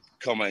take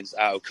comments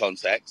out of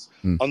context.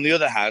 On the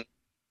other hand,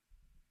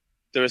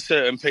 there are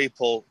certain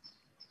people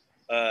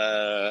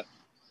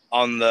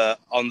on the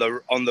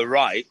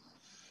right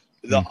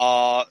that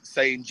are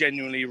saying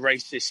genuinely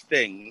racist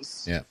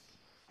things,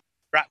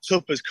 wrapped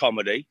up as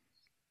comedy,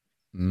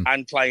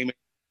 and claiming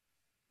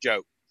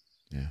joke.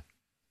 Yeah.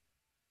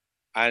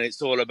 And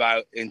it's all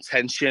about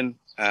intention,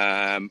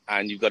 and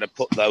you've got to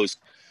put those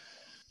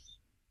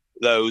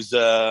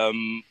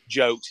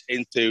jokes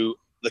into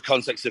the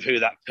context of who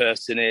that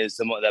person is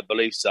and what their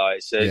beliefs are.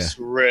 So it's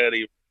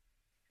really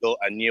good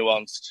and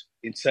nuanced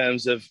in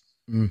terms of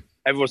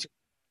everyone's.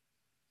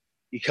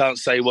 You can't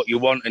say what you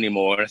want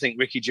anymore. And I think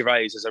Ricky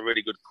Gervais has a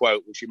really good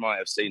quote, which you might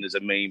have seen as a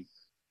meme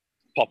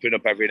popping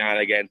up every now and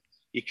again.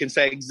 You can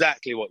say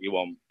exactly what you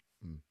want.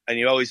 And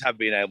you always have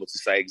been able to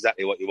say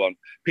exactly what you want.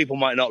 People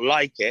might not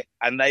like it,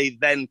 and they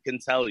then can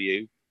tell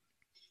you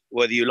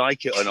whether you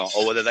like it or not,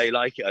 or whether they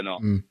like it or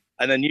not. And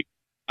then you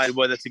decide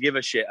whether to give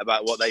a shit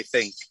about what they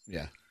think.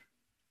 Yeah.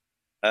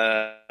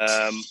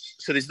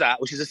 So there's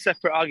that, which is a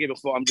separate argument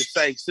for what I'm just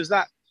saying. So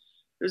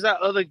there's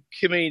that other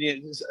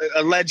comedian,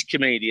 alleged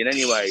comedian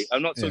anyway.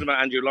 I'm not talking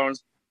about Andrew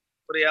Lawrence.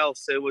 Somebody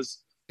else who was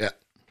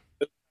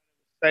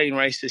saying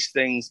racist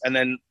things and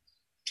then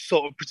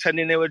sort of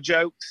pretending they were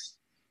jokes.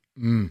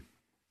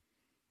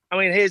 I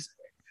mean,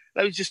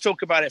 let me just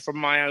talk about it from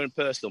my own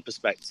personal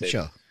perspective.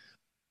 Sure.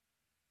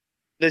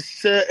 There's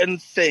certain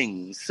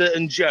things,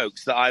 certain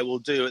jokes that I will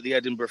do at the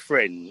Edinburgh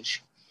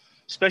Fringe,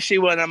 especially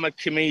when I'm a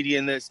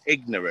comedian that's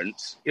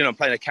ignorant, I'm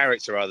playing a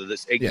character rather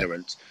that's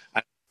ignorant,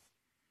 and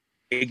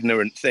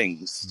ignorant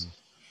things.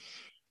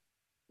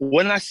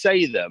 When I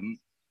say them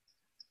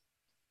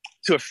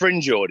to a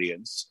Fringe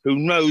audience who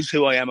knows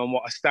who I am and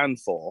what I stand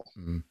for,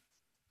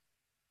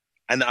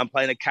 and that I'm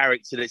playing a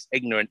character that's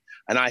ignorant,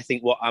 and I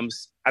think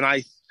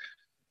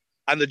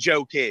and the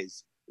joke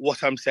is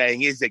what I'm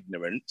saying is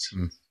ignorant.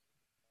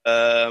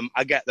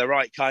 I get the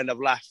right kind of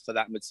laugh for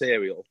that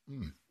material.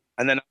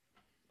 And then I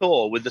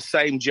saw with the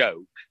same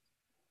joke,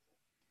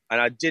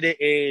 and I did it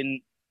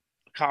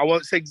I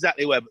won't say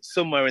exactly where, but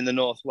somewhere in the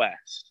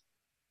Northwest.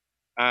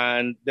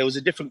 And there was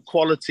a different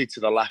quality to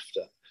the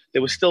laughter. They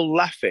were still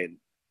laughing,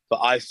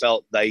 but I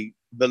felt they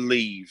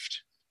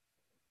believed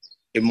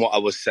in what I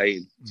was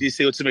saying. Do you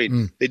see what I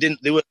mean?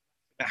 They weren't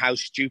how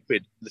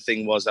stupid the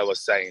thing was I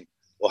was saying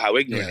or how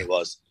ignorant it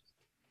was.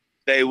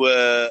 They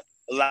were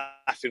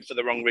laughing for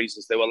the wrong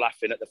reasons. They were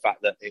laughing at the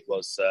fact that it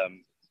was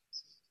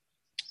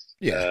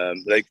they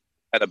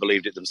kind of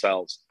believed it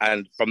themselves.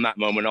 And from that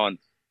moment on,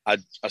 I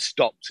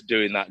stopped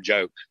doing that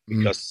joke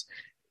because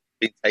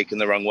it's taken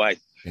the wrong way.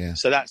 Yeah.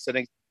 So that's the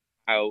thing,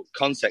 how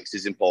context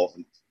is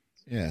important.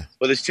 Yeah.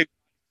 But there's two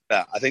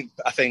that I think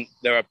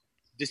there are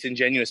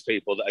disingenuous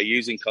people that are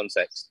using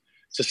context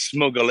to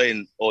smuggle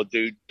in or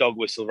do dog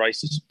whistle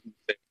racism.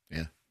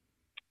 Yeah.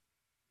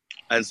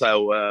 And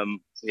so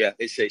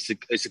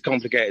it's a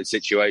complicated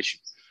situation.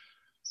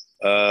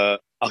 I'll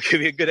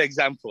give you a good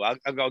example.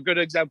 I've got a good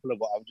example of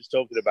what I'm just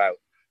talking about,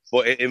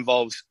 but it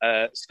involves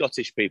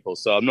Scottish people.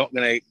 So I'm not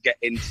going to get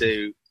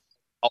into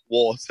hot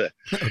water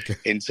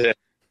into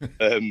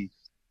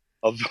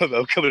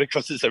of coming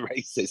across as a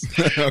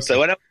racist. So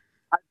when I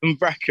was in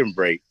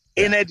Brackenbury,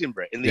 in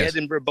Edinburgh, in the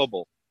Edinburgh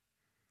bubble,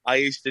 I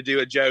used to do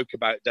a joke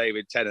about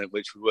David Tennant,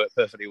 which would work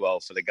perfectly well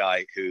for the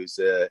guy who's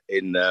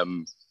in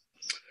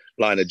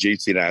Line of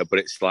Duty now. But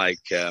it's like,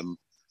 I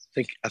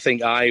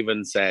think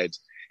Ivan said,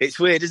 it's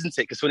weird, isn't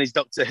it? Because when he's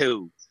Doctor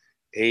Who,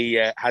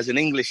 he has an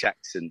English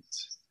accent.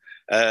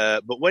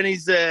 But when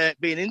he's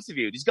being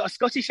interviewed, he's got a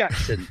Scottish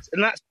accent.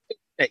 And that's it,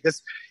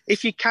 because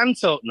if you can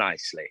talk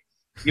nicely,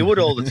 you would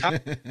all the time.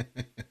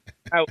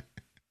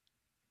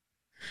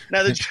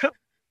 Now the joke,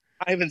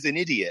 Ivan's an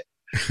idiot.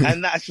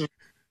 And that's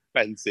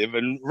offensive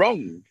and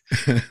wrong.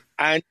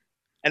 And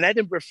an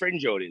Edinburgh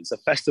Fringe audience, a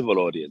festival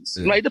audience,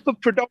 made up of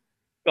predominantly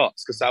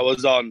Scots, because I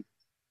was on,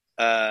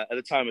 at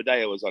the time of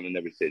day I was on and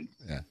everything.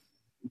 Yeah.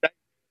 They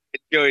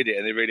enjoyed it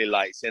and they really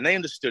liked it. And they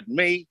understood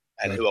me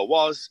and who I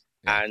was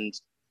and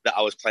that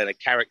I was playing a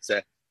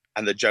character,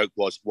 and the joke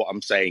was what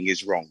I'm saying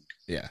is wrong.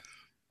 Yeah.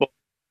 But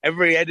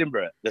every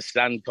Edinburgh, the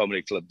Stand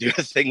Comedy Club, do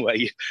a thing where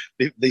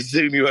they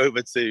zoom you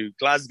over to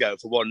Glasgow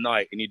for one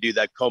night and you do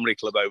their comedy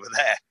club over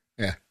there.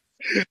 Yeah.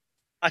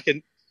 Like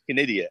an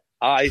idiot.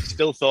 I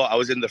still thought I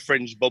was in the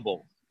Fringe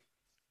bubble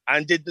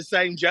and did the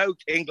same joke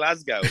in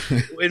Glasgow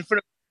in front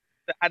of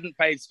people that hadn't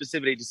paid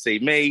specifically to see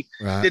me,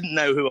 didn't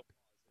know who I was,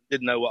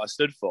 didn't know what I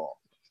stood for.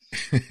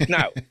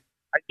 Now,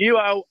 I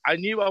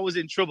knew I was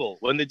in trouble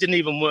when they didn't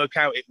even work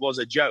out it was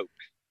a joke.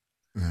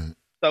 Right.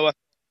 So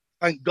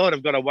thank God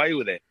I've got away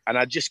with it. And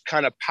I just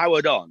kind of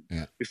powered on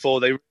before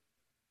they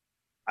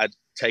had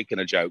taken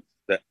a joke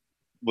that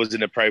was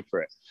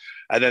inappropriate.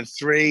 And then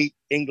 3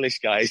 English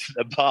guys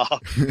at the bar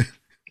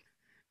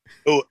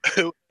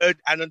who heard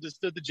and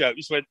understood the joke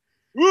just went,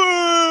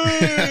 woo!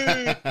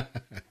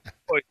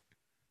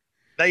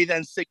 They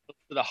then signaled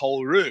to the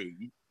whole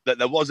room that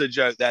there was a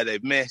joke there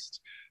they've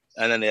missed.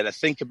 And then they had to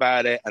think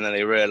about it, and then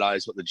they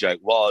realised what the joke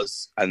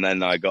was, and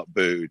then I got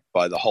booed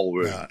by the whole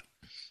room. Right.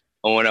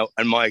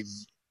 And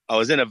I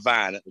was in a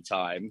van at the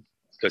time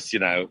because,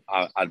 I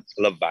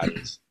love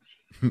vans.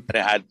 And it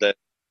had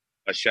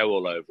a show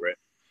all over it.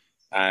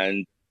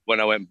 And when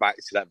I went back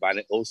to that van,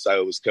 it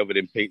also was covered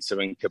in pizza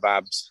and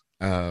kebabs.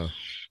 Oh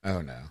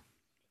no.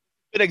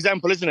 Good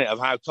example, isn't it, of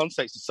how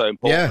context is so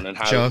important and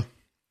how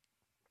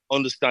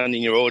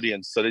understanding your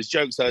audience. So there's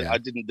jokes I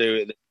didn't do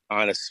in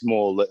a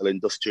small little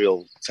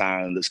industrial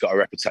town that's got a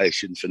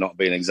reputation for not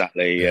being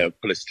exactly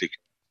politically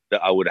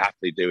that I would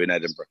happily do in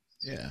Edinburgh.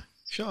 Yeah.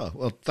 Sure.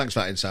 Well, thanks for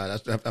that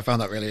insight. I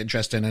found that really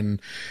interesting. And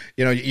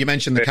you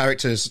mentioned the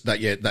characters that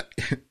you do.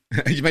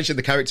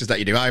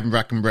 Ivan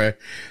Brackenbury,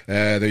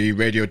 the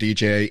radio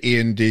DJ,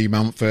 Ian D.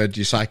 Mountford,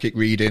 your psychic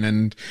reading,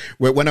 and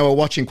when I was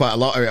watching quite a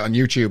lot of it on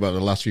YouTube over the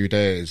last few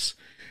days,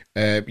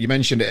 you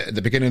mentioned it at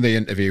the beginning of the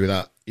interview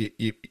that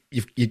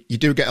you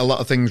do get a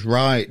lot of things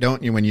right,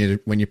 don't you? When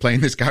you're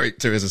playing this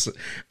character as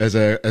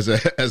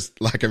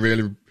like a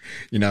really,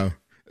 you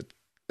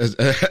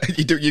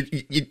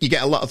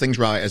get a lot of things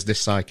right as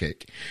this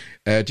psychic.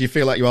 Do you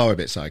feel like you are a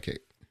bit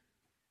psychic?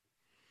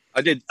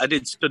 I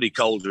did study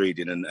cold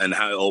reading and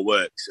how it all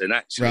works. And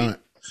actually,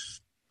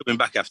 coming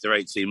back after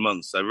 18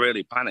 months, I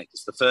really panicked.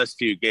 It's the first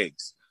few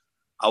gigs.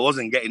 I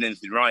wasn't getting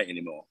anything right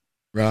anymore.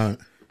 Right.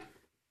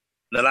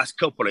 The last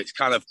couple, it's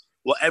kind of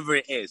whatever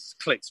it is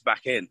clicks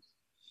back in.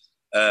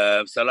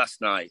 So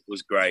last night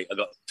was great. I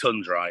got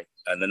tons right.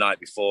 And the night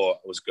before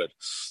was good.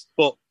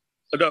 But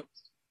I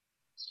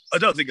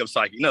don't think I'm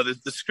psychic. No,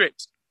 the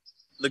script,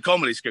 the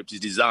comedy script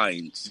is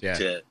designed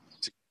to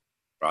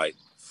right.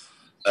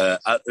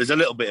 There's a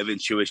little bit of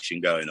intuition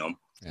going on.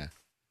 Yeah.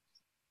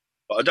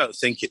 But I don't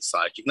think it's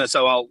psychic. No,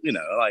 so I'll,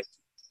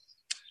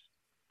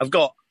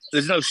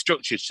 there's no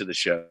structure to the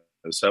show.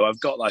 So I've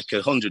got like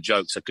 100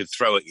 jokes I could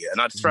throw at you. And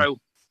I'd throw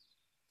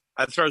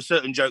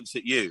certain jokes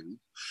at you,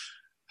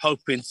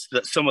 hoping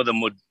that some of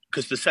them would,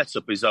 because the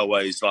setup is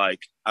always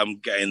like, I'm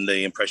getting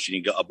the impression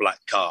you got a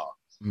black car.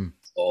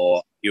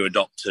 Or you're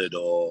adopted,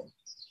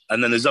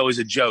 and then there's always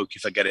a joke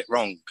if I get it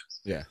wrong.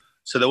 Yeah.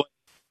 So the way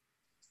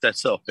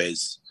it's set up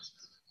is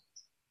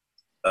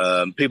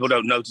people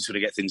don't notice when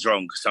I get things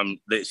wrong because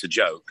it's a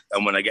joke,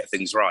 and when I get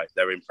things right,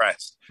 they're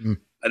impressed. And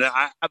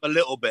I have a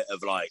little bit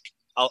of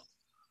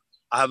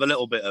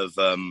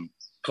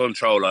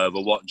control over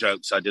what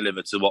jokes I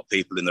deliver to what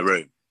people in the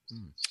room,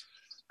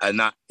 and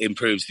that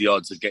improves the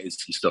odds of getting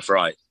some stuff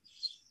right.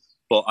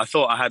 But I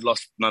thought I had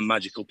lost my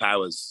magical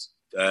powers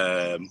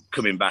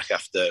coming back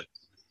after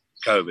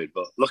COVID,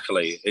 but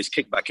luckily it's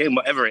kicked back in.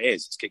 Whatever it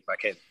is, it's kicked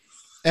back in.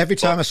 Every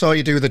time I saw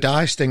you do the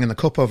dice thing and the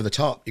cup over the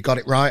top, you got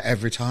it right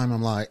every time.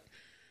 I'm like,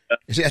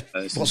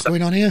 what's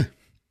going on here?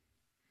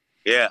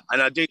 Yeah,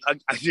 and I do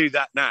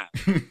that now.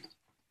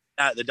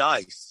 Out the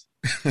dice.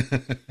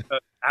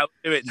 How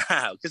do it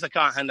now? Because I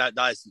can't hand out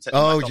dice and take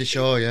them back off.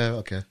 Sure, yeah,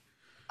 okay.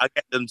 I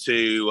get them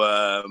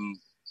to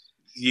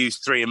use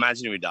 3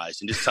 imaginary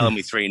dice and just tell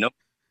me 3 numbers.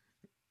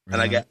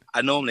 And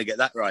I normally get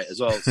that right as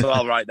well. So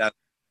I'll write down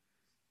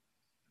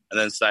and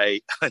then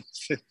say,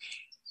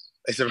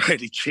 it's a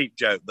really cheap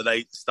joke, but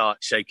they start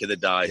shaking the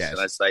dice and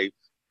I say,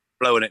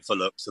 blowing it for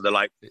looks. So they're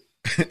like,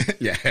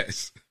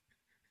 yes.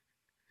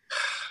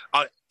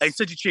 It's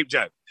such a cheap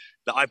joke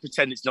that I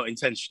pretend it's not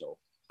intentional.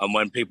 And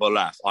when people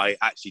laugh, I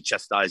actually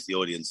chastise the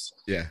audience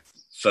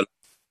for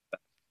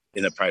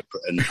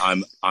inappropriate. And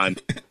I'm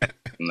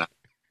that.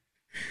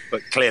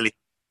 But clearly,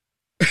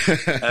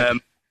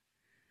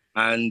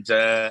 and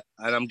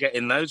I'm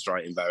getting those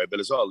right invariable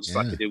as well, just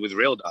like I do with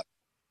real dice.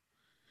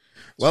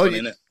 Well,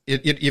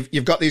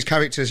 you've got these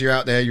characters. You're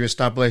out there. You're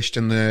established,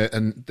 and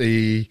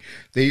these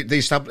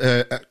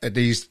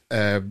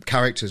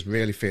characters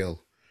really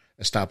feel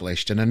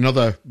established. And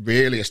another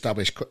really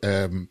established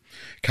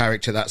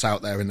character that's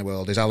out there in the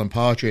world is Alan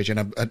Partridge.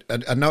 And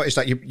I noticed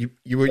that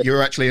you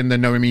were actually in the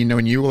Knowing Me,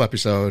 Knowing You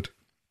episode.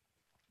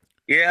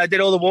 Yeah, I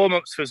did all the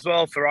warm-ups as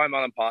well for I'm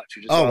Alan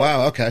Partridge. Oh,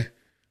 wow, okay.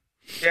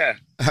 Yeah.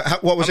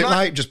 What was it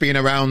like just being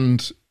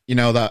around,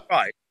 that?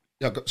 Right.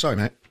 Oh, sorry,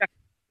 mate.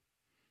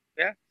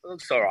 Yeah, it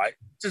looks all right.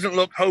 It doesn't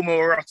look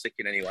homoerotic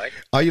in any way.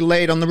 Are you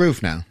laid on the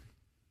roof now?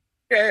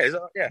 Yeah,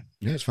 yeah.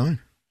 Yeah, it's fine.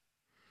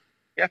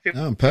 Yeah,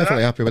 I'm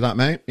perfectly happy with that,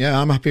 mate. Yeah,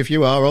 I'm happy if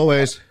you are,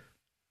 always.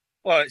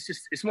 Well,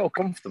 it's more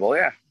comfortable,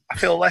 yeah. I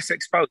feel less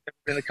exposed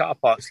in the car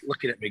parks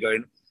looking at me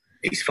going,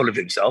 he's full of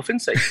himself,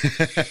 isn't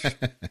he?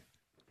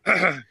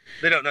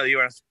 They don't know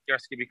you're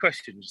asking me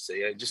questions, you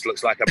see. It just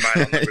looks like a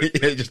man on the roof.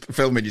 Yeah, just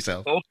filming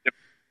yourself. Oh,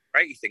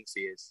 great, he thinks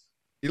he is.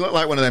 You look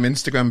like one of them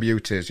Instagram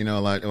beauties,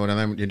 like one of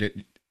them.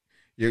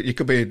 You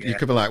could be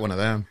like one of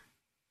them.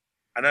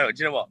 I know.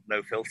 Do you know what?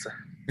 No filter.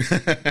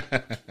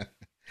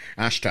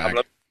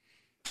 Hashtag.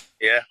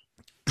 Yeah.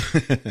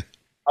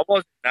 I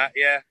was in that,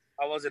 yeah.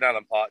 I was in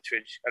Alan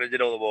Partridge and I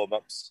did all the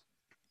warm-ups.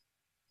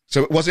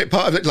 So was it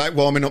part of it, like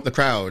warming up the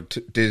crowd?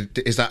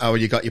 Is that how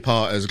you got your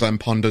part as Glenn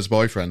Ponder's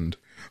boyfriend?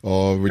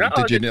 Or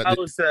did you? I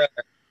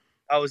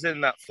was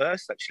in that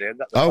first, actually. I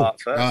got the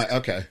part first. Right,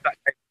 okay.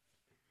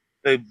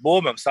 The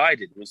warm-ups I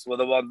did were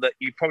the one that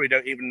you probably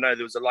don't even know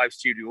there was a live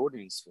studio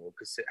audience for,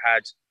 because it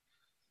had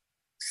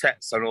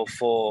sets on all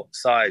 4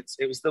 sides.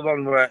 It was the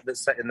one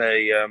that's set in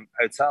the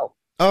hotel.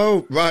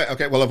 Oh, right.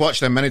 Okay. Well, I've watched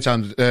them many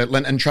times.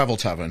 Linton Travel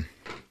Tavern.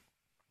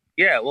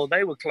 Yeah, well,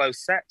 they were closed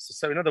sets.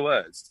 So, in other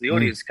words, the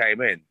audience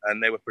came in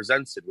and they were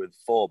presented with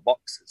 4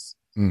 boxes,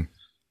 and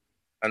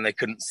they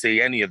couldn't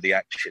see any of the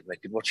action. They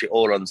could watch it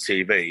all on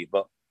TV,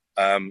 but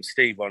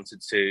Steve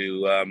wanted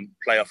to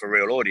play off a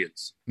real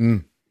audience,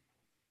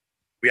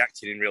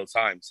 reacting in real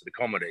time to the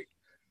comedy.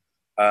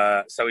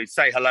 So he'd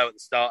say hello at the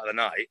start of the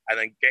night and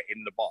then get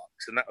in the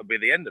box, and that would be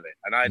the end of it.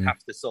 And I'd have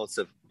to sort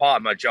of, part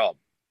of my job,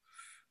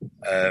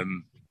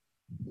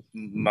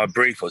 my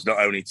brief was not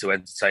only to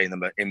entertain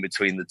them in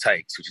between the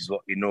takes, which is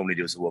what you normally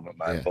do as a warm-up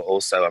man, but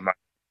also a man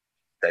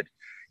said,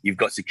 you've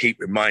got to keep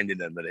reminding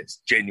them that it's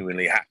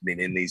genuinely happening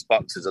in these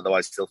boxes,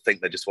 otherwise they'll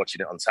think they're just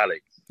watching it on telly.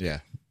 Yeah.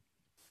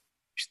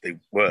 Which they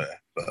were,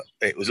 but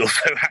it was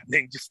also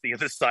happening just the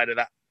other side of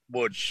that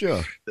wood.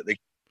 Sure. That they...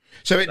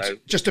 So it's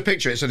just to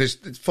picture it. So there's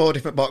 4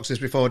 different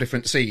boxes with 4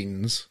 different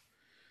scenes,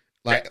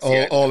 like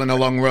all in a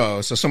long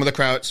row. So some of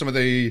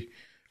the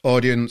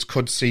audience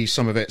could see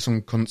some of it,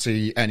 some couldn't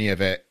see any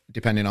of it,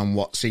 depending on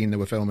what scene they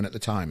were filming at the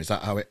time. Is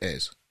that how it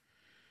is?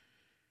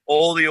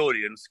 All the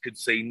audience could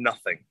see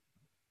nothing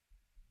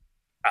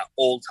at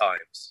all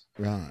times.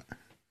 Right.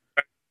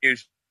 Very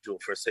unusual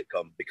for a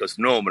sitcom, because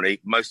normally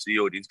most of the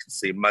audience can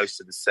see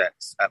most of the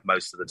sets at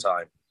most of the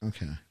time.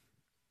 Okay.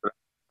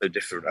 So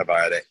different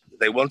about it.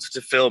 They wanted to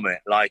film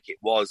it like it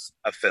was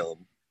a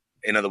film.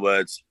 In other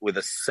words, with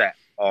a set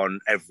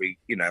on every,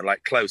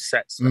 like closed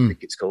sets, I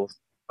think it's called.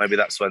 Maybe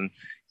that's when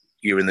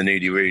you're in the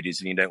Nudie Rudies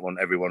and you don't want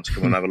everyone to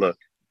come and have a look.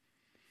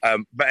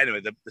 But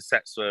anyway, the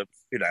sets were,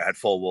 had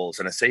 4 walls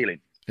and a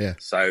ceiling. Yeah.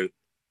 So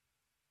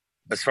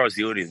as far as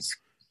the audience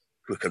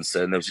were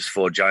concerned, there was just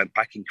 4 giant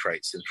packing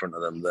crates in front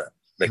of them that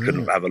they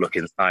couldn't have a look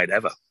inside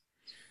ever.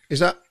 Is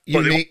that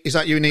unique? Is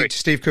that unique to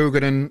Steve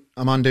Coogan and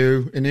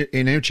Armando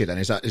Iannucci? Then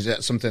is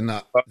that something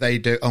that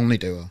they only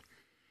do? Or?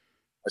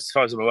 As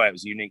far as I'm aware, it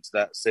was unique to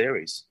that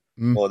series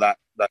or that.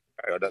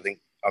 I don't think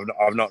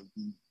I've not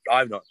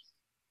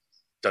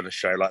done a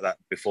show like that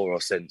before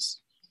or since.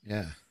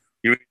 Yeah,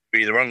 you're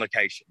either on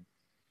location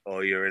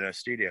or you're in a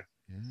studio.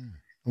 Yeah.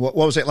 What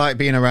was it like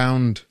being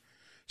around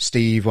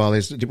Steve?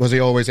 Was he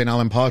always in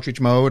Alan Partridge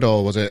mode,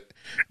 or was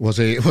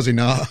he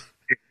not?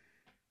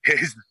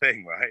 Here's the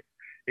thing, right?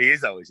 He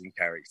is always in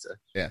character.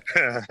 Yeah.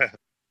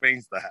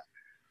 Means that.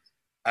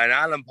 And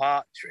Alan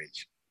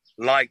Partridge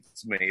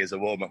liked me as a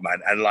warm-up man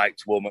and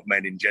liked warm-up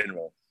men in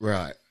general.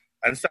 Right.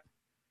 And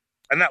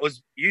that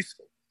was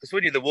useful. Because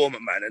when you're the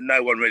warm-up man and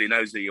no one really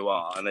knows who you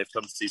are and they've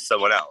come to see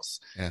someone else,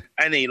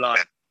 any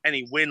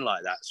win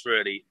like that's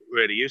really,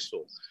 really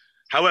useful.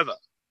 However,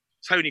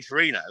 Tony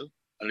Farino,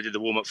 and I did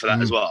the warm-up for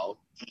that as well,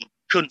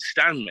 couldn't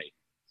stand me.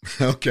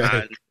 Okay.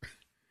 And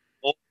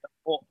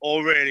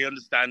or really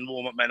understand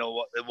warm-up men or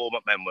what the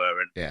warm-up men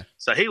were. And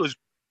so he was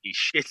really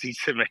shitty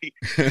to me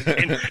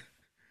in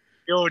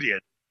the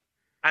audience.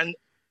 And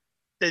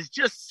there's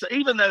just,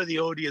 even though the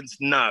audience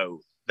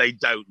know, they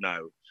don't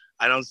know.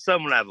 And on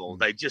some level,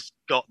 they just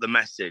got the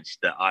message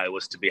that I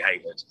was to be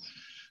hated.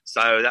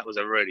 So that was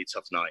a really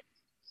tough night.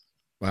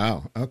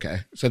 Wow. Okay.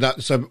 So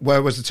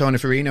where was the Tony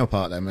Farino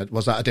part then?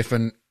 Was that a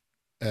different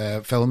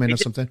filming or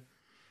something?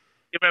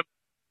 You remember?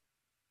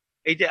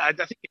 He did. I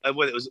think it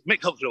was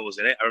Mick Hucknall was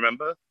in it. I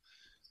remember.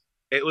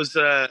 Was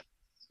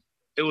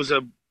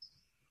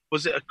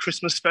it a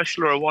Christmas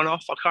special or a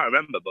one-off? I can't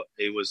remember, but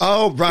it was.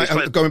 Oh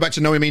right, going back to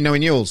Knowing Me,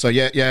 Knowing You'll. So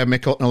yeah, Mick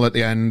Hucknall at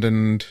the end,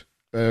 and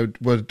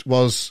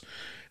was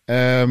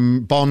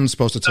Bond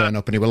supposed to turn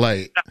up and he was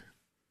late?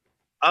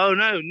 Oh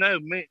no,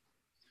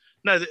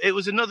 it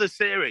was another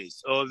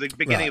series or the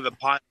beginning of a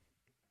pilot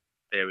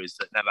series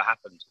that never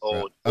happened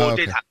or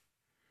did happen.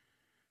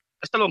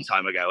 That's a long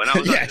time ago, and I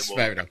was yes,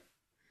 fair enough.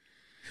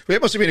 Well,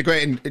 it must have been a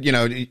great,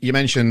 you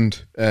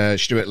mentioned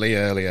Stuart Lee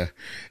earlier.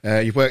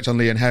 You've worked on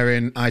Lee and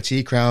Herring,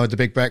 IT Crowd, The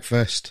Big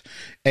Breakfast,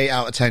 8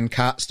 out of 10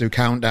 Cats, Do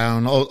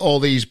Countdown, all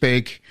these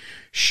big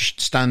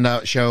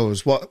standout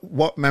shows.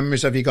 What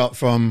memories have you got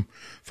from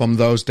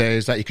those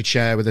days that you could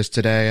share with us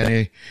today?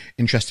 Any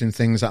interesting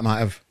things that might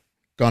have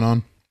gone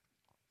on?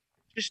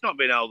 Just not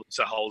being able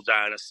to hold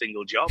down a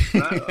single job.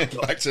 No,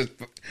 back to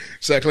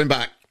circling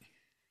back.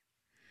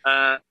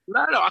 No,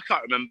 I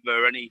can't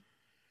remember any.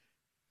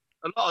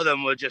 A lot of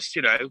them were just,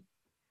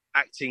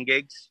 acting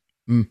gigs.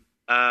 And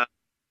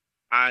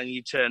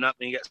you turn up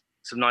and you get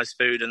some nice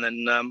food and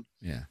then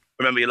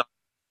remember your life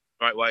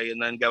the right way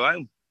and then go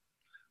home.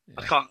 Yeah.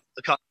 I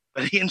can't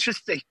very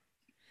interesting.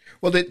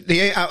 Well, the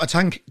 8 out of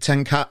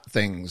 10 cat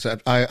things,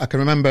 I can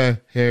remember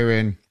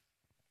hearing,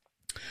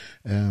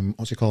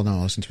 what's he called now?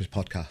 I listened to his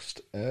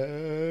podcast.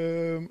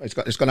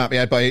 It's gone out of my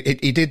head, but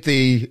he did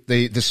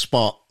the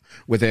spot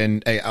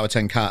within 8 out of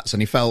 10 cats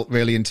and he felt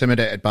really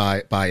intimidated by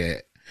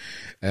it.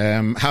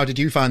 How did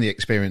you find the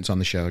experience on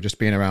the show, just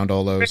being around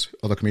all those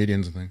other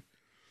comedians and things?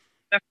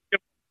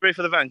 Free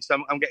for the van,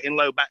 because I'm getting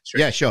low battery.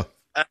 Yeah, sure.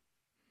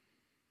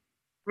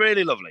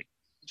 Really lovely.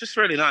 Just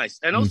really nice.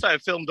 And also I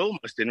filmed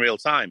almost in real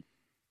time,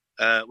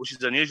 which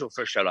is unusual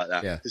for a show like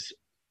that. Yeah.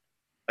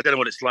 I don't know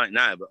what it's like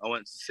now, but I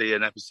went to see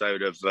an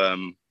episode of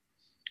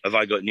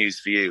I Got News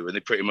for You, and they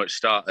pretty much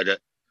started at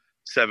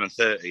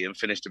 7:30 and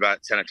finished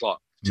about 10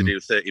 o'clock to do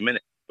 30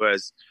 minutes.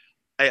 Whereas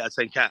 8 out of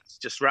 10 cats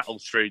just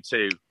rattled through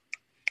to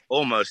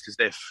almost as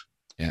if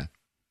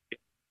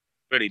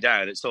really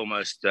down. It's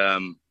almost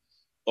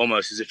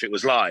as if it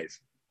was live.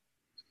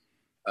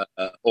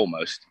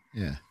 Almost.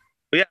 Yeah.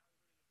 But yeah,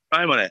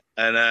 time on it.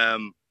 And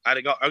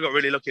I got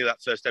really lucky with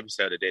that first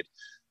episode I did.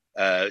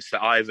 So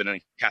Ivan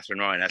and Catherine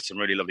Ryan had some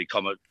really lovely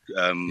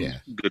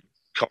good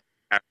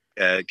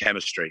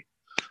chemistry,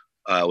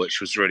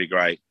 which was really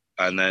great.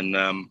 And then,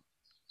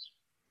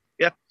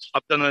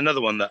 I've done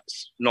another one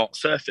that's not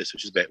surface,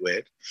 which is a bit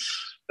weird.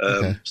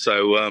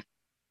 So a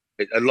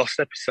lost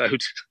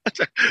episode.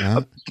 But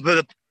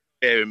the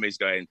hearing me is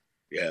going,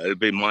 it'll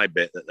be my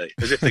bit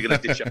as if they're going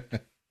to ditch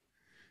it.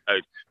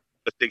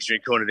 The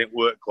dictionary corner didn't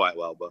work quite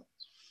well, but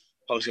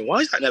I was thinking, why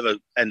has that never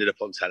ended up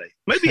on telly?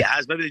 Maybe it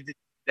has. Maybe they did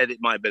edit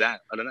my bit out.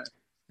 I don't know.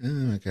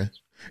 Oh, okay.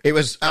 It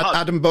was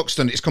Adam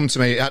Buxton. It's come to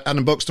me.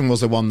 Adam Buxton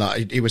was the one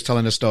that he was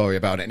telling a story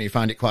about it, and he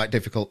found it quite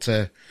difficult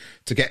to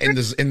get in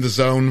the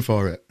zone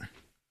for it.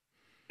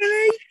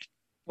 Really?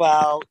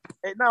 Well,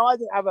 no, I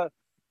didn't have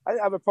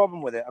a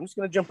problem with it. I'm just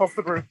going to jump off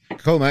the roof.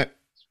 Cool, mate.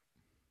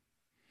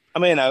 I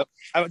mean, I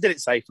did it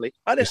safely.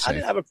 I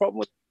didn't have a problem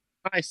with it.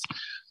 Nice.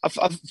 A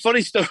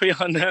funny story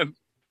on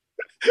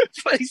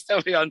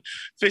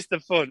Fist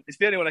of Fun. It's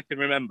the only one I can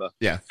remember.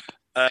 Yeah.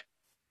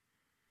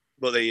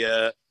 But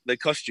the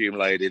costume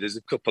lady, there's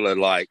a couple of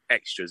like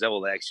extras.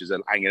 All the extras are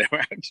hanging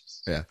around.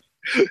 Yeah.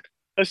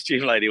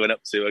 Costume lady went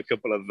up to a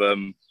couple of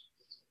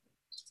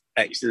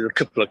extras. A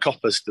couple of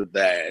coppers stood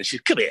there, and she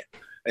come here,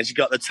 and she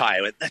got the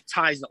tie. Went, the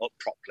tie's not up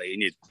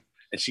properly,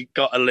 and she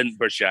got a lint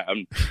brush out,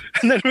 and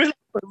then a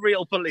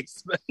real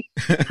policeman.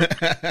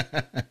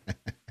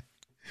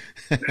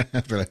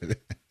 Brilliant.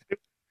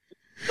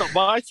 Not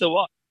by to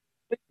what?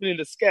 In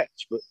the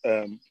sketch, but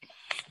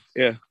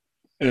yeah.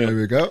 There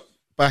we go.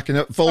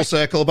 Full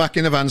circle, back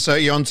in the van. So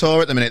you're on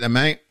tour at the minute then,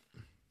 mate?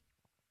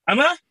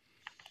 Am I?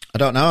 I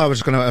don't know.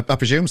 I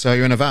presume so.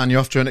 You're in a van.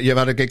 You've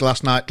had a gig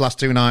last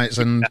 2 nights,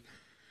 and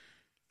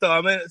so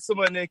I'm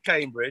somewhere near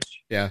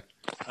Cambridge. Yeah.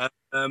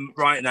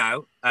 Right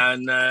now,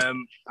 and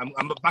I'm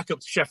back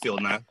up to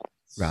Sheffield now.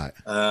 Right.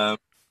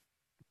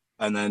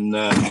 And then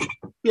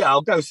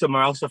I'll go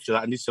somewhere else after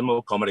that and do some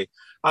more comedy.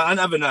 I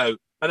never know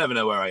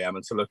where I am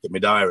until I look at my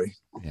diary.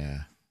 Yeah.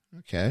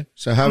 Okay.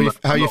 So how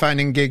are you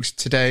finding gigs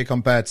today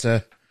compared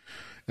to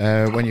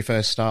when you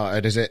first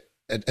started?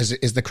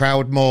 Is the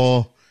crowd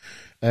more?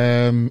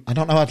 I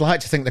don't know. I'd like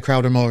to think the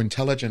crowd are more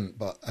intelligent,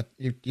 but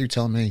you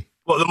tell me.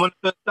 What, the one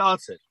that first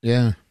started?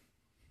 Yeah.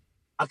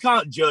 I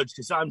can't judge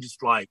because I'm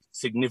just like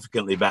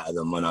significantly better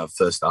than when I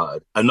first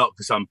started, and not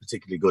because I'm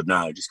particularly good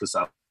now, just because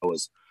I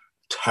was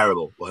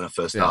terrible when I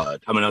first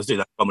started. I mean, I was doing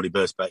that comedy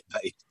burst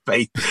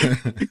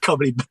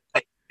comedy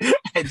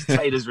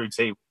entertainers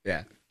routine.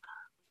 Yeah.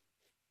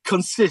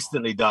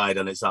 Consistently died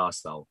on its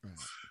arsehole.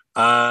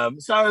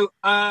 So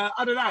I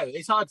don't know.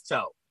 It's hard to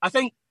tell. I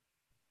think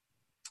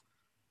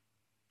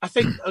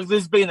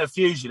there's been a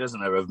fusion,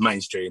 isn't there, of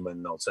mainstream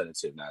and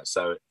alternative now.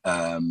 So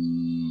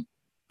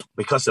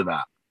because of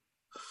that,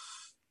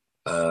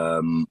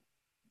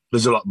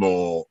 there's a lot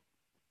more.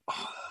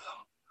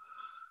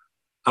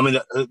 I mean,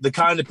 the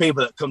kind of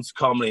people that come to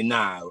comedy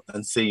now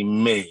and see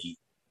me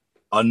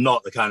are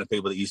not the kind of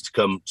people that used to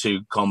come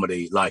to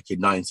comedy like in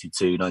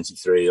 92,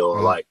 93,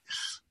 or like,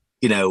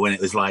 when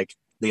it was like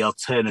the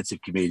alternative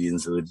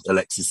comedians with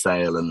Alexis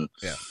Sale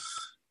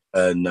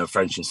and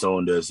French and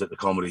Saunders at the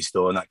Comedy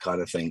Store and that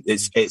kind of thing.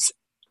 It's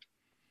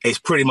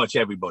pretty much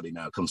everybody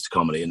now comes to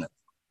comedy, isn't it?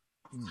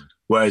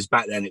 Whereas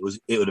back then it would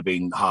have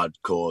been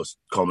hardcore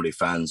comedy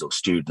fans or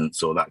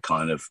students or that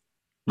kind of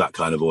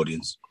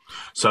audience.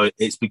 So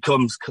it's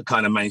become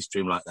kind of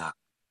mainstream like that.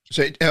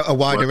 So a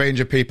wider range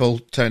of people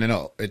turning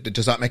up.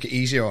 Does that make it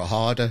easier or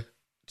harder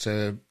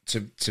to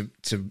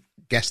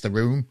guess the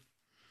room?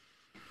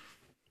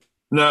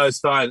 No, it's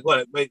fine.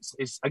 Well,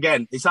 it's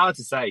again, it's hard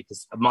to say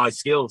because my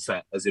skill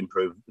set has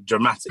improved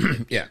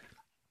dramatically. Yeah.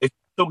 If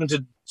talking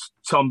to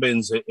Tom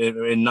Binns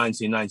in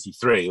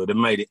 1993 would have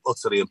made it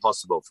utterly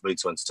impossible for me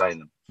to entertain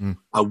them.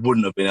 I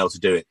wouldn't have been able to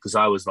do it because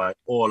I was like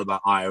all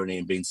about irony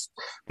and being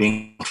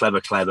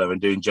clever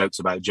and doing jokes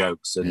about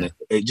jokes, and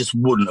it just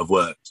wouldn't have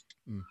worked.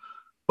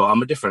 But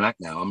I'm a different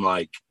act now. I'm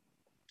like,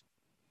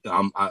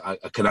 I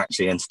can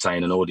actually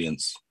entertain an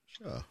audience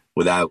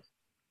without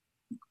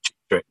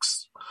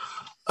tricks.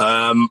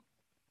 Are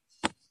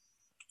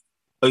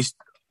you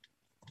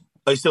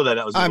still there?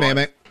 That was I'm here,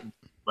 mate.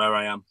 Where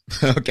I am.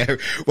 Okay.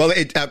 Well,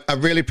 I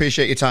really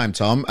appreciate your time,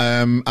 Tom.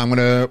 I'm going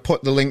to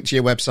put the link to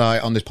your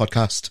website on this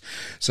podcast.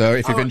 So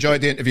if you've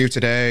enjoyed the interview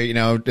today,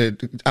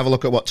 have a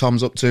look at what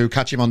Tom's up to,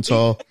 catch him on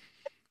tour.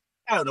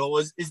 I don't know.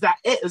 Is that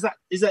it?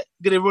 Is that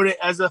going to run it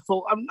as a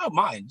full? I'm not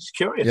mind. Just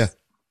curious. Yeah.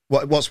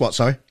 What's what?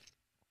 Sorry.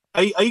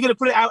 Are you going to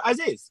put it out as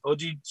is, or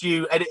do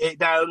you edit it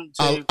down?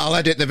 I'll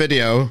edit the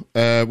video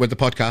with the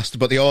podcast,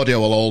 but the audio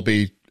will all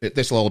be.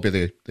 This will all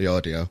be the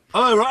audio.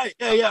 Oh right,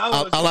 yeah.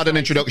 I'll add an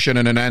introduction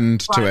and an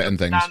end to it and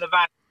things.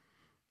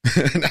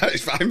 No,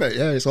 it's fine, mate.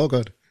 Yeah, it's all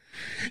good.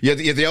 You're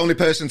the only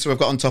person to have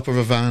got on top of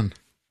a van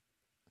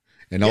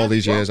in all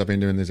these years I've been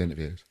doing these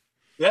interviews.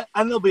 Yeah,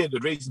 and there'll be a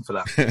good reason for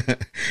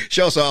that.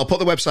 Sure, so I'll put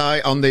the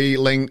website on the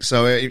link.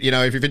 So, if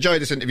you've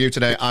enjoyed this interview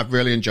today, I've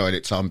really enjoyed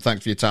it, Tom.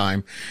 Thanks for your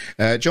time.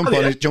 Jump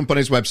on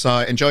his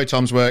website, enjoy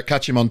Tom's work,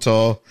 catch him on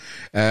tour,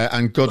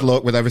 and good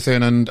luck with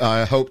everything. And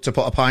I hope to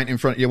put a pint in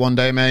front of you one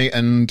day, mate,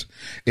 and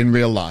in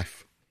real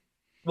life.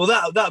 Well,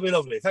 that'll be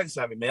lovely. Thanks for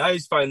having me. I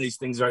always find these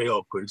things very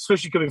awkward,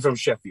 especially coming from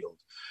Sheffield,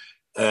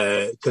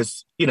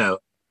 because,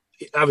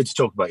 having to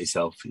talk about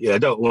yourself. Yeah, I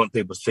don't want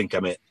people to think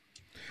I'm it.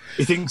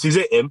 He thinks he's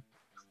it, him.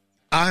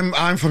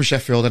 I'm from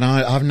Sheffield, and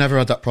I've never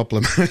had that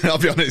problem. I'll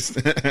be honest.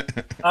 You know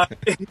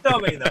what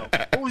I mean, though?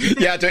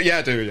 Yeah, I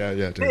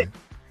do.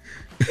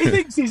 He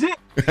thinks he's it.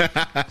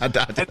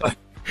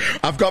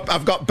 I've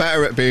got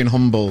better at being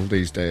humble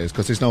these days,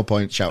 because there's no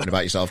point shouting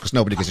about yourself, because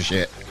nobody gives a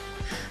shit.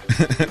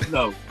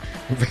 No.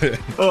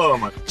 Oh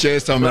my.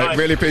 Cheers, Tom, mate.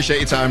 Really appreciate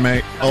your time,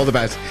 mate. All the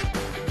best.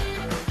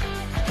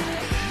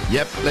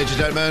 Yep, ladies and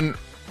gentlemen,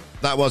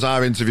 that was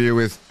our interview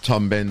with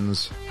Tom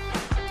Binns.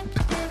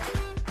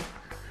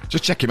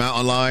 Just check him out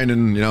online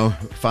and,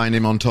 find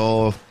him on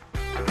tour.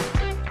 You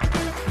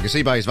can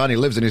see by his van, he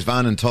lives in his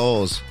van and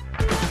tours.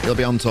 He'll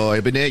be on tour.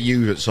 He'll be near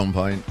you at some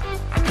point.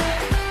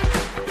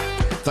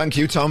 Thank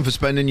you, Tom, for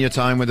spending your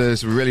time with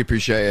us. We really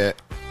appreciate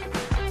it.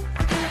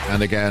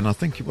 And again, I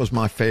think it was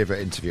my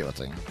favourite interview, I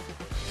think.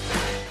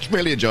 Just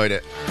really enjoyed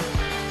it.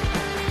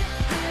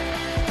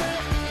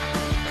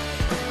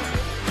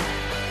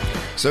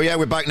 So, yeah,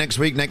 we're back next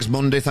week, next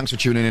Monday. Thanks for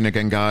tuning in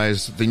again,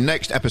 guys. The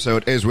next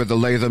episode is with the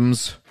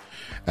Lathams.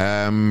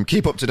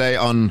 Keep up to date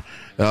on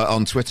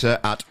Twitter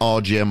at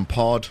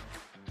RGMPod.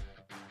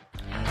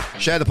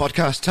 Share the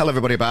podcast, tell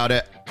everybody about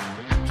it.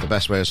 It's the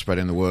best way of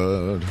spreading the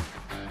word.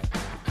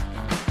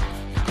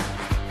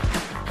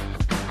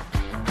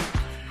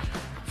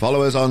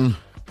 Follow us on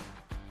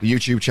the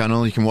YouTube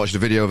channel. You can watch the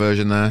video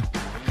version there.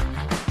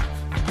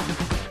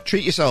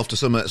 Treat yourself to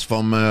some that's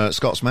from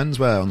Scott's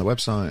Menswear on the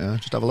website. Yeah?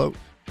 Just have a look.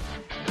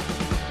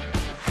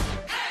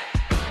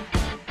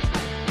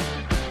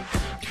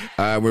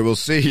 We will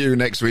see you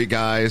next week,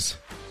 guys.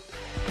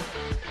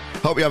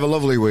 Hope you have a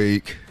lovely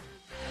week.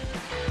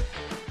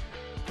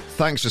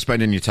 Thanks for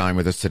spending your time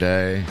with us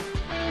today.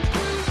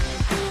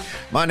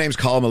 My name's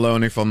Carl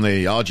Maloney from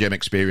the RGM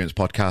Experience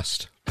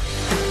podcast.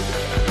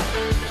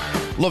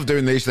 Love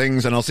doing these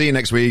things, and I'll see you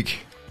next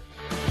week.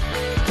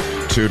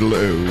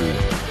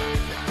 Toodaloo.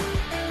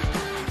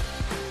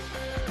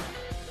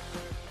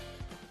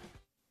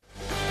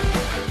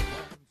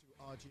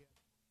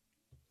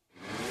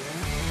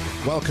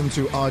 Welcome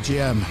to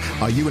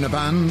RGM. Are you in a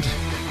band?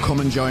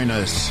 Come and join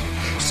us.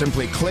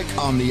 Simply click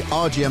on the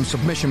RGM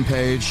submission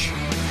page,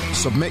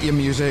 submit your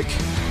music,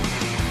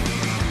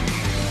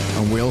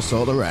 and we'll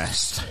sort the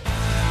rest.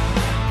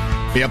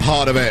 Be a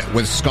part of it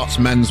with Scott's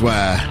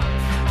Menswear,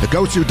 the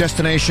go-to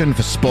destination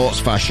for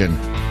sports fashion.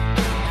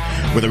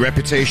 With a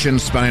reputation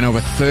spanning over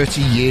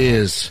 30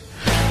 years,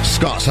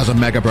 Scott's has a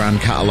mega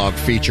brand catalogue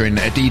featuring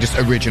Adidas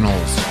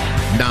Originals,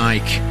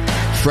 Nike,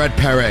 Fred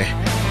Perry,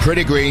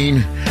 Pretty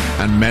Green,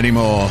 and many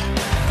more.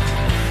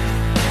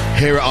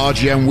 Here at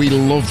RGM, we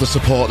love the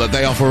support that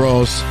they offer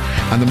us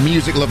and the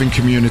music-loving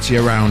community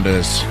around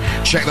us.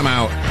 Check them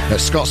out at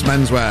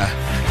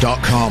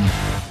scottsmenswear.com.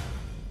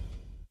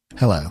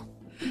 Hello.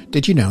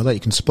 Did you know that you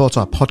can support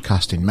our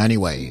podcast in many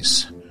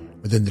ways?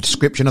 Within the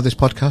description of this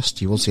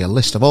podcast, you will see a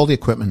list of all the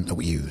equipment that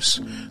we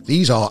use.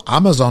 These are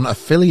Amazon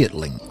affiliate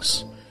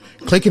links.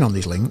 Clicking on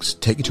these links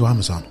take you to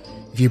Amazon.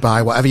 If you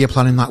buy whatever you're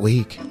planning that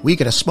week, we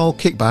get a small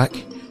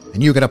kickback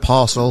and you get a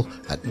parcel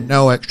at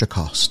no extra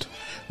cost.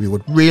 We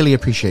would really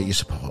appreciate your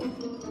support.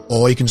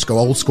 Or you can just go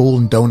old school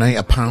and donate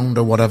 £1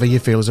 or whatever you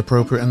feel is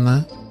appropriate in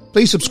there.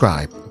 Please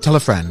subscribe, tell a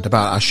friend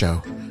about our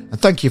show,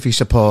 and thank you for your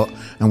support,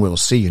 and we'll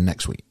see you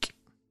next week.